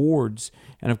given rewards.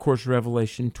 And, of course,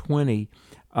 Revelation 20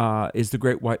 is the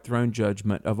great white throne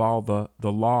judgment of all the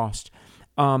lost.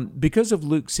 Because of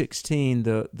Luke 16,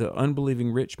 the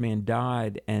unbelieving rich man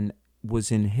died and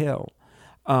was in hell.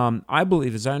 I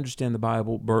believe, as I understand the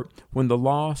Bible, Bert, when the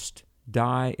lost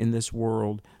die in this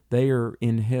world, they are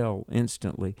in hell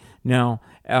instantly. Now,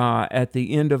 at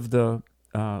the end of the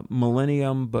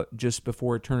millennium, but just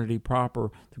before eternity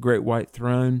proper, the great white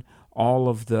throne, all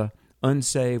of the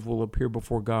unsaved will appear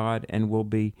before God and will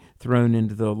be thrown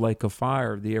into the lake of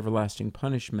fire, the everlasting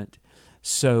punishment.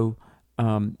 So,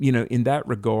 in that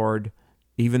regard,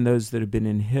 even those that have been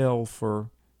in hell for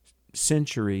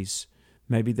centuries,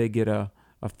 maybe they get a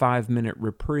 5-minute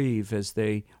reprieve as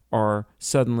they are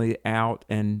suddenly out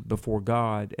and before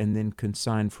God and then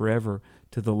consigned forever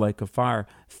to the lake of fire.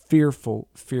 Fearful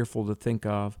to think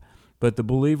of. But the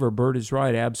believer, Bert is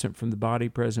right, absent from the body,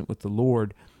 present with the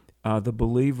Lord. The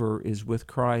believer is with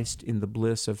Christ in the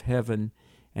bliss of heaven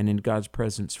and in God's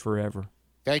presence forever.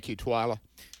 Thank you, Twyla.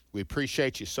 We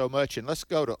appreciate you so much. And let's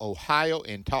go to Ohio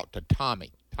and talk to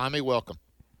Tommy. Tommy, welcome.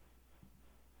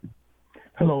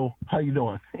 Hello. How you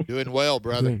doing? Doing well,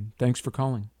 brother. Good. Thanks for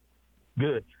calling.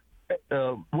 Good.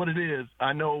 What it is,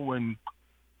 I know when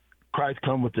Christ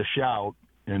come with the shout,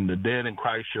 and the dead in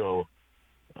Christ shall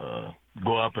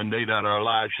go up, and they that are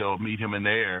alive shall meet him in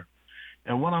the air.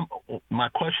 And my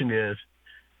question is,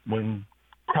 when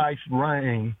Christ's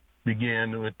reign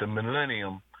began with the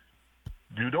millennium,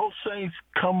 do those saints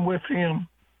come with him?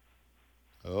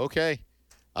 Okay.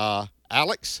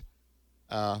 Alex,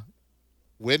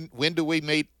 when do we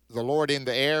meet the Lord in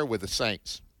the air with the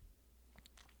saints?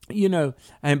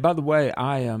 And by the way,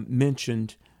 I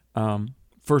mentioned 1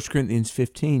 Corinthians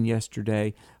 15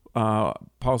 yesterday.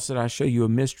 Paul said, I show you a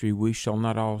mystery. We shall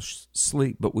not all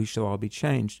sleep, but we shall all be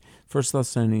changed. 1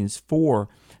 Thessalonians 4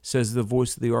 says, the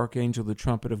voice of the archangel, the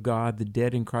trumpet of God, the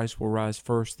dead in Christ will rise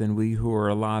first, then we who are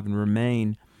alive and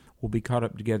remain will be caught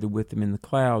up together with them in the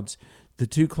clouds. The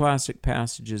two classic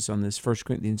passages on this, 1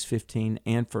 Corinthians 15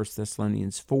 and 1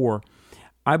 Thessalonians 4,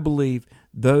 I believe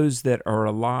those that are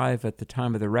alive at the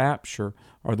time of the rapture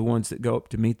are the ones that go up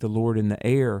to meet the Lord in the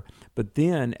air. But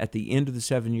then at the end of the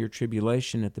 7-year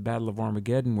tribulation at the Battle of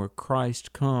Armageddon, where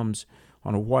Christ comes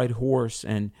on a white horse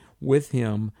and with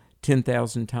him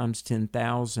 10,000 times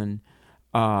 10,000,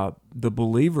 the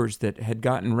believers that had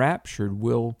gotten raptured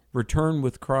will return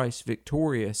with Christ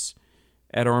victorious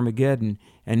at Armageddon,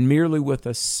 and merely with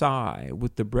a sigh,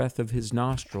 with the breath of his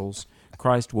nostrils,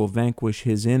 Christ will vanquish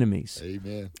his enemies.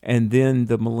 Amen. And then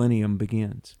the millennium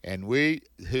begins. And we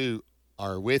who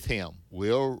are with him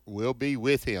will be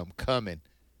with him coming.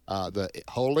 The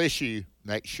whole issue,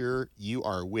 make sure you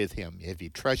are with him. Have you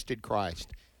trusted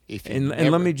Christ? And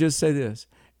let me just say this.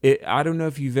 I don't know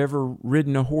if you've ever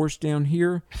ridden a horse down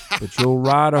here, but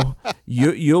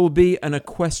you'll be an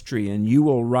equestrian. You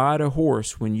will ride a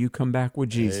horse when you come back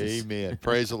with Jesus. Amen.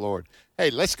 Praise the Lord.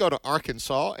 Hey, let's go to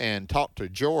Arkansas and talk to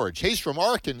George. He's from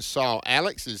Arkansas.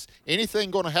 Alex, is anything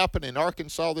going to happen in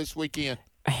Arkansas this weekend?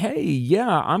 Hey,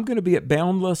 yeah, I'm going to be at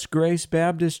Boundless Grace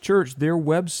Baptist Church. Their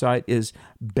website is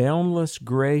Boundless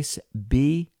Grace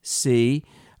BC.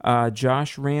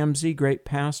 Josh Ramsey, great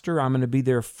pastor. I'm going to be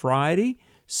there Friday,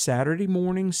 Saturday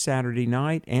morning, Saturday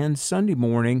night, and Sunday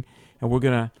morning. And we're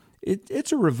going to,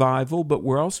 it's a revival, but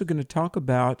we're also going to talk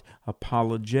about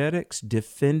apologetics,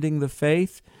 defending the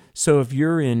faith. So if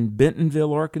you're in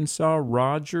Bentonville, Arkansas,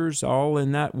 Rogers, all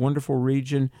in that wonderful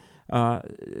region,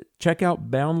 check out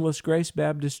Boundless Grace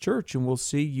Baptist Church, and we'll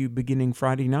see you beginning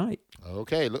Friday night.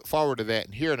 Okay, look forward to that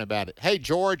and hearing about it. Hey,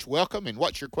 George, welcome, and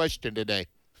what's your question today?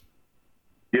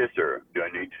 Yes, sir. Do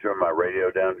I need to turn my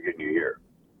radio down to get you here?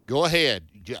 Go ahead.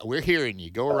 We're hearing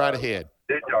you. Go right ahead.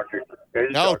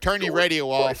 No, turn your radio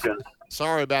off.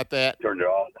 Sorry about that. Turned it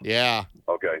off? Yeah.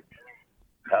 Okay.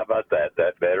 How about that?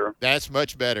 That better? That's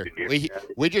much better.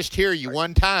 We just hear you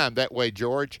one time that way,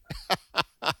 George.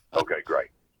 Okay, great.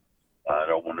 I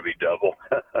don't want to be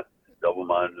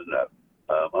double-minded enough.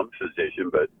 I'm a physician,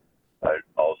 but I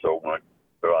also I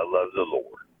love the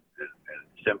Lord.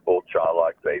 And simple,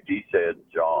 childlike faith. He said,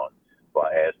 John, if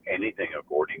I ask anything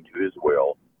according to his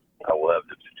will, I will have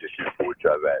the petition for which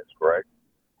I've asked, correct?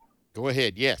 Go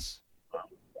ahead, yes.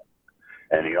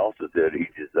 And he also said he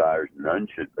desires none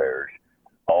should perish,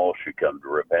 all should come to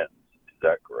repentance. Is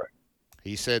that correct?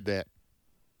 He said that.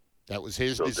 That was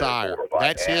his desire.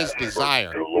 That's his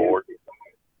desire. The Lord,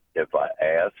 if I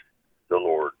ask the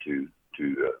Lord to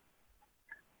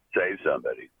save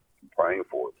somebody, I'm praying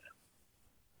for them,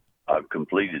 I've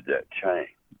completed that chain.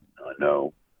 I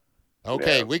know.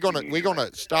 Okay, we're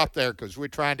gonna stop there because we're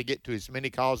trying to get to as many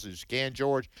calls as we can,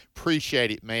 George. Appreciate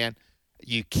it, man.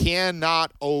 You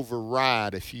cannot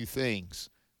override a few things.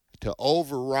 To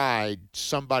override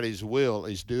somebody's will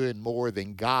is doing more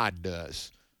than God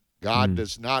does. God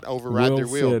does not override their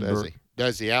will, does he?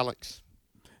 Does he, Alex?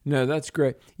 No, that's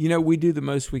great. You know, we do the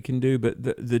most we can do, but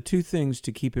the two things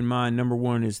to keep in mind, number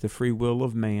one is the free will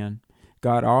of man.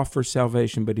 God offers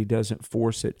salvation, but he doesn't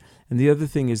force it. And the other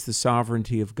thing is the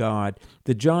sovereignty of God.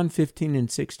 The John 15 and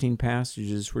 16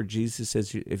 passages where Jesus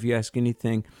says, if you ask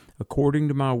anything according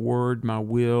to my word, my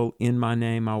will, in my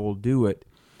name, I will do it.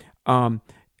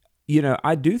 You know,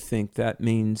 I do think that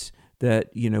means that,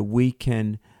 you know, we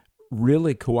can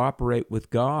really cooperate with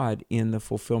God in the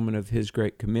fulfillment of his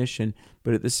Great Commission,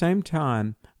 but at the same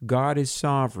time, God is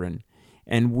sovereign,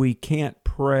 and we can't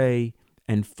pray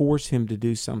and force him to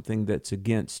do something that's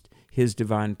against his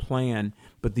divine plan.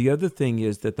 But the other thing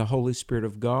is that the Holy Spirit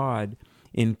of God,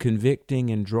 in convicting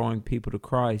and drawing people to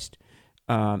Christ,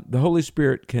 the Holy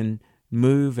Spirit can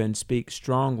move and speak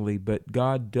strongly, but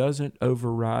God doesn't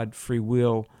override free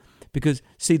will. Because,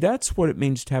 see, that's what it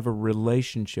means to have a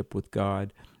relationship with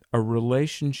God. A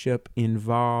relationship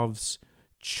involves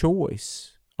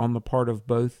choice on the part of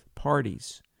both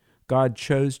parties. God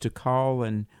chose to call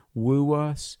and woo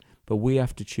us, but we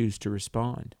have to choose to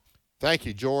respond. Thank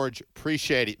you, George.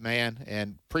 Appreciate it, man,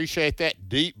 and appreciate that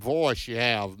deep voice you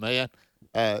have, man.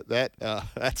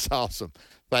 That's awesome.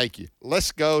 Thank you.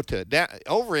 Let's go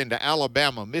over into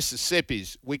Alabama,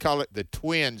 Mississippi's. We call it the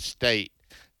Twin State.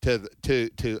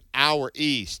 To our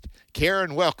east.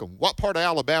 Karen, welcome. What part of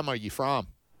Alabama are you from?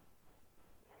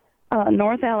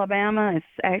 North Alabama. It's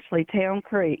actually Town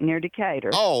Creek near Decatur.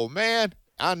 Oh, man.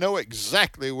 I know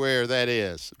exactly where that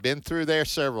is. Been through there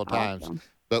several times. Awesome.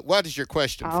 But what is your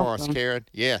question for us, Karen?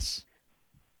 Yes.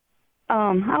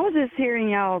 I was just hearing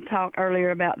y'all talk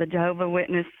earlier about the Jehovah's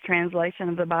Witness translation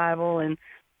of the Bible, and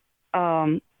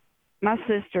my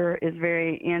sister is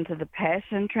very into the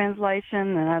Passion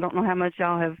Translation, and I don't know how much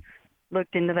y'all have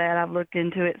looked into that. I've looked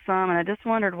into it some, and I just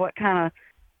wondered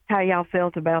how y'all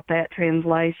felt about that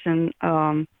translation.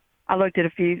 I looked at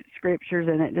a few scriptures,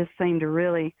 and it just seemed to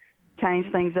really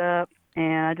change things up,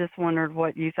 and I just wondered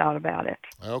what you thought about it.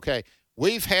 Okay.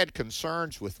 We've had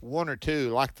concerns with one or two,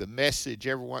 like the Message.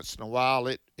 Every once in a while,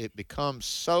 it becomes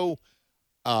so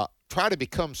try to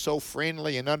become so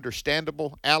friendly and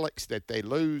understandable, Alex, that they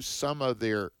lose some of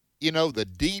their, the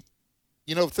deep,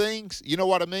 things. You know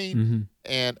what I mean? Mm-hmm.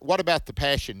 And what about the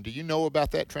Passion? Do you know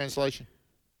about that translation?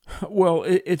 Well,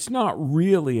 it's not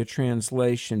really a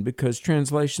translation, because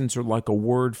translations are like a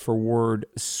word-for-word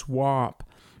swap.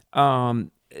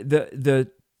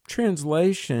 The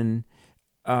translation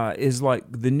is like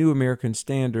the New American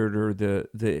Standard or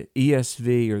the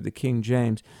ESV or the King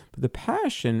James. But the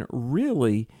Passion,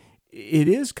 really, it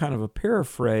is kind of a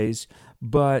paraphrase,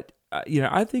 but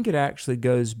I think it actually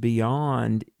goes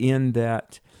beyond in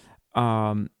that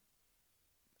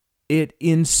it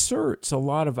inserts a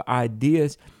lot of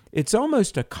ideas. It's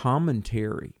almost a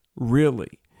commentary,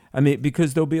 really. I mean,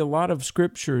 because there'll be a lot of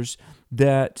scriptures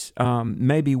that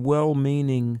maybe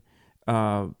well-meaning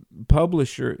the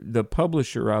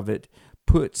publisher of it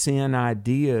puts in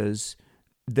ideas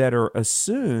that are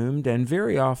assumed and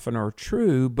very often are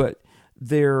true, but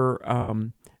they're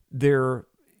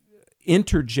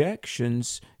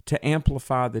interjections to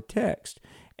amplify the text.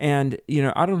 And,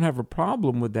 I don't have a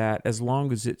problem with that as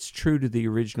long as it's true to the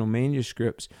original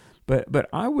manuscripts. But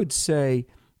I would say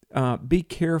be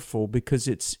careful, because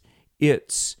it's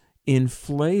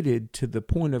inflated to the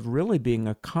point of really being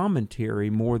a commentary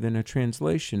more than a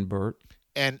translation, Bert.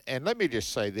 And let me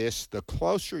just say this, the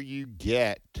closer you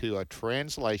get to a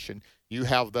translation, you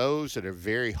have those that are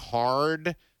very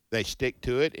hard, they stick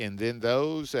to it, and then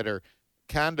those that are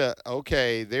kind of,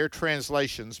 okay, they're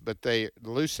translations, but they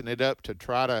loosen it up to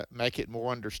try to make it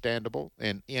more understandable,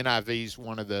 and NIV is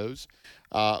one of those.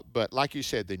 But like you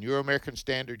said, the New American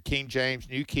Standard, King James,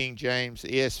 New King James,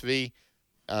 ESV,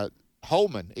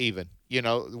 Holman even,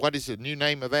 what is the new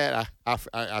name of that?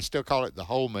 I still call it the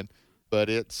Holman, but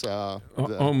it's the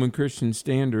Holman Christian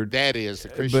Standard. That is the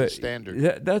Christian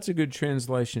Standard. That's a good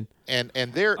translation. And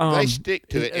they stick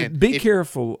to it. And be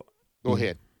careful. Go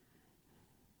ahead.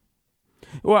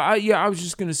 Well, I was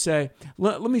just going to say,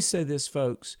 let me say this,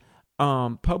 folks.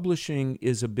 Publishing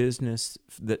is a business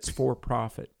that's for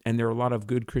profit, and there are a lot of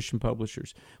good Christian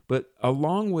publishers. But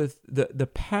along with the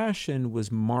Passion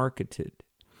was marketed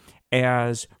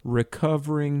as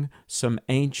recovering some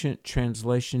ancient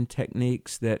translation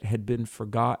techniques that had been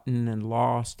forgotten and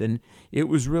lost. And it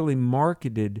was really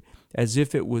marketed as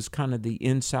if it was kind of the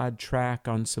inside track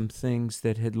on some things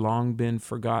that had long been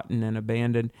forgotten and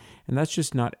abandoned. And that's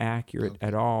just not accurate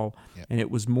at all. Yep. And it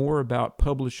was more about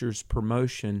publishers'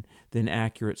 promotion than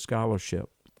accurate scholarship.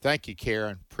 Thank you,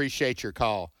 Karen. Appreciate your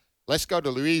call. Let's go to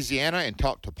Louisiana and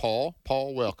talk to Paul.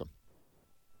 Paul, welcome.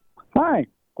 Hi.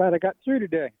 Glad I got through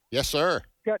today. Yes, sir.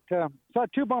 Saw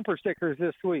 2 bumper stickers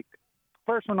this week.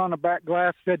 first one on the back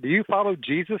glass said, "Do you follow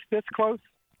Jesus this close?"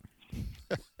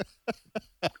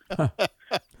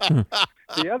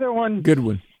 The other one, good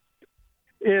one,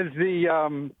 is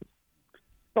the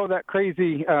that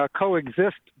crazy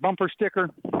coexist bumper sticker.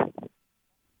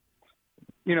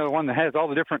 You know, the one that has all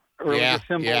the different religious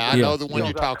symbols. Yeah, I know the one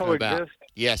you're talking about.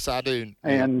 Yes, I do.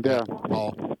 And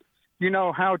you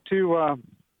know how to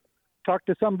talk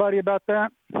to somebody about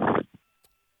that?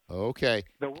 Okay.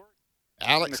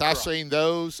 Alex, I've seen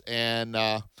those, and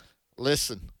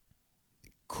listen,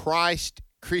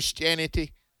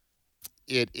 Christianity,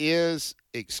 it is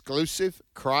exclusive.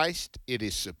 Christ, it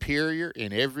is superior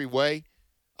in every way.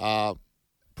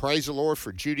 Praise the Lord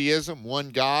for Judaism, one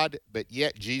God, but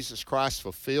yet Jesus Christ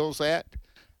fulfills that.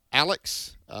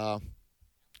 Alex,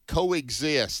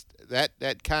 coexist,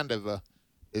 that kind of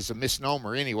is a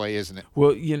misnomer anyway, isn't it?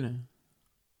 Well, you know,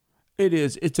 it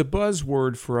is. It's a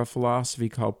buzzword for a philosophy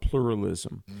called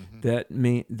pluralism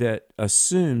that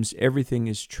assumes everything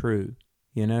is true,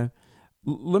 you know.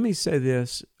 Let me say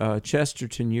this.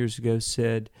 Chesterton years ago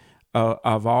said,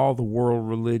 of all the world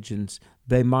religions,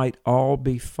 they might all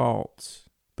be false,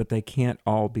 but they can't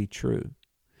all be true.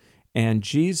 And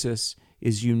Jesus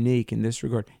is unique in this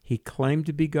regard. He claimed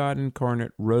to be God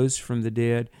incarnate, rose from the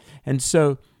dead. And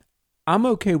so I'm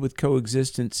okay with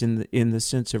coexistence in the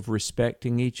sense of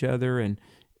respecting each other, and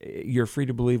you're free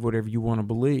to believe whatever you want to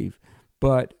believe.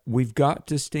 But we've got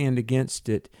to stand against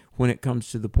it when it comes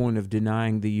to the point of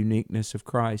denying the uniqueness of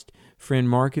Christ. Friend,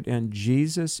 mark it, and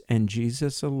Jesus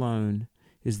alone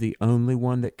is the only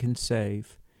one that can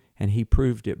save, and he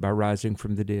proved it by rising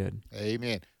from the dead.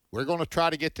 Amen. We're going to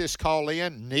try to get this call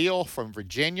in. Neil from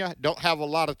Virginia. Don't have a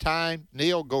lot of time.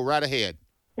 Neil, go right ahead.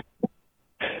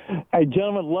 Hey,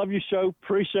 gentlemen, love your show.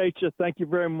 Appreciate you. Thank you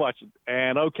very much.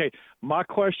 And, okay, my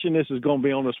question is going to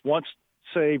be on this once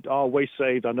saved, always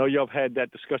saved. I know y'all have had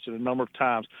that discussion a number of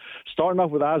times. Starting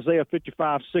off with Isaiah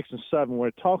 55, 6 and 7, where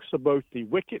it talks about the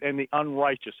wicked and the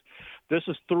unrighteous. This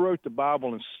is throughout the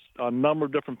Bible in a number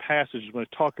of different passages when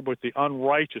it talks about the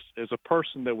unrighteous as a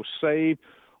person that was saved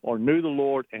or knew the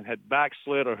Lord and had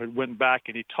backslid or had went back,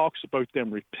 and he talks about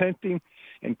them repenting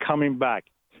and coming back.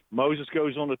 Moses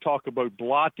goes on to talk about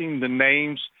blotting the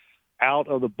names out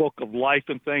of the book of life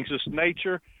and things of this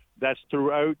nature. That's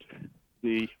throughout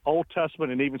the Old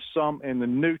Testament and even some in the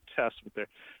New Testament there.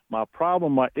 My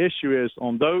issue is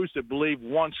on those that believe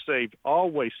once saved,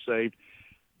 always saved,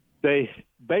 they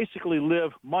basically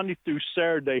live Monday through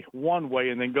Saturday one way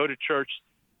and then go to church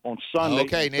on Sunday.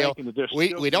 Okay, Neil,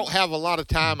 we don't have a lot of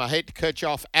time. I hate to cut you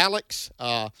off. Alex,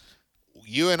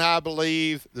 you and I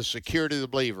believe the security of the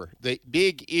believer. The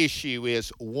big issue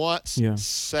is once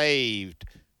saved.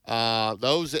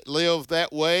 Those that live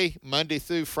that way, Monday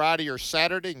through Friday or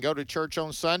Saturday, and go to church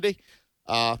on Sunday,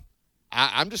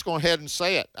 I'm just going ahead and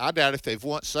say it. I doubt if they've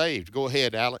once saved. Go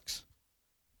ahead, Alex.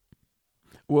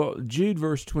 Well, Jude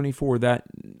verse 24, that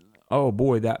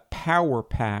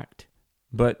power-packed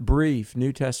but brief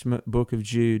New Testament book of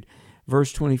Jude,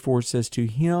 verse 24 says, "To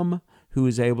him who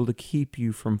is able to keep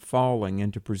you from falling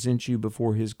and to present you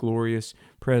before his glorious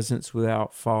presence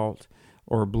without fault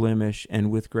or blemish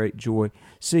and with great joy."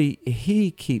 See,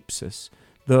 he keeps us.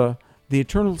 The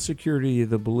eternal security of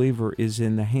the believer is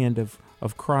in the hand of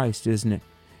Christ, isn't it?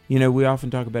 You know, we often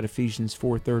talk about Ephesians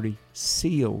 4:30,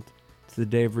 sealed to the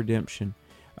day of redemption.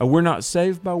 We're not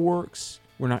saved by works.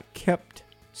 We're not kept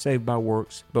saved by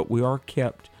works, but we are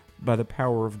kept by the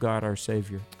power of God, our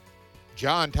Savior.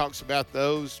 John talks about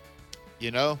those,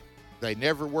 they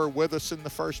never were with us in the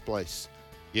first place,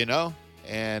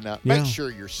 and make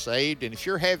sure you're saved. And if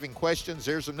you're having questions,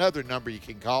 there's another number you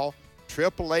can call,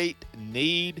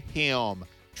 888-NEED-HIM.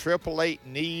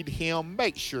 888-NEED-HIM.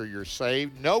 Make sure you're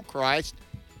saved. Know Christ.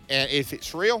 And if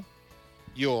it's real,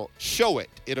 you'll show it.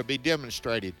 It'll be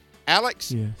demonstrated.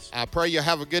 Alex, yes. I pray you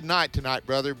have a good night tonight,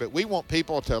 brother. But we want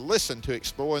people to listen to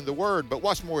Exploring the Word. But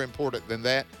what's more important than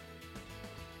that?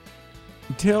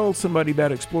 Tell somebody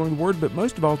about Exploring the Word, but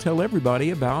most of all, tell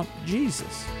everybody about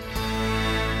Jesus.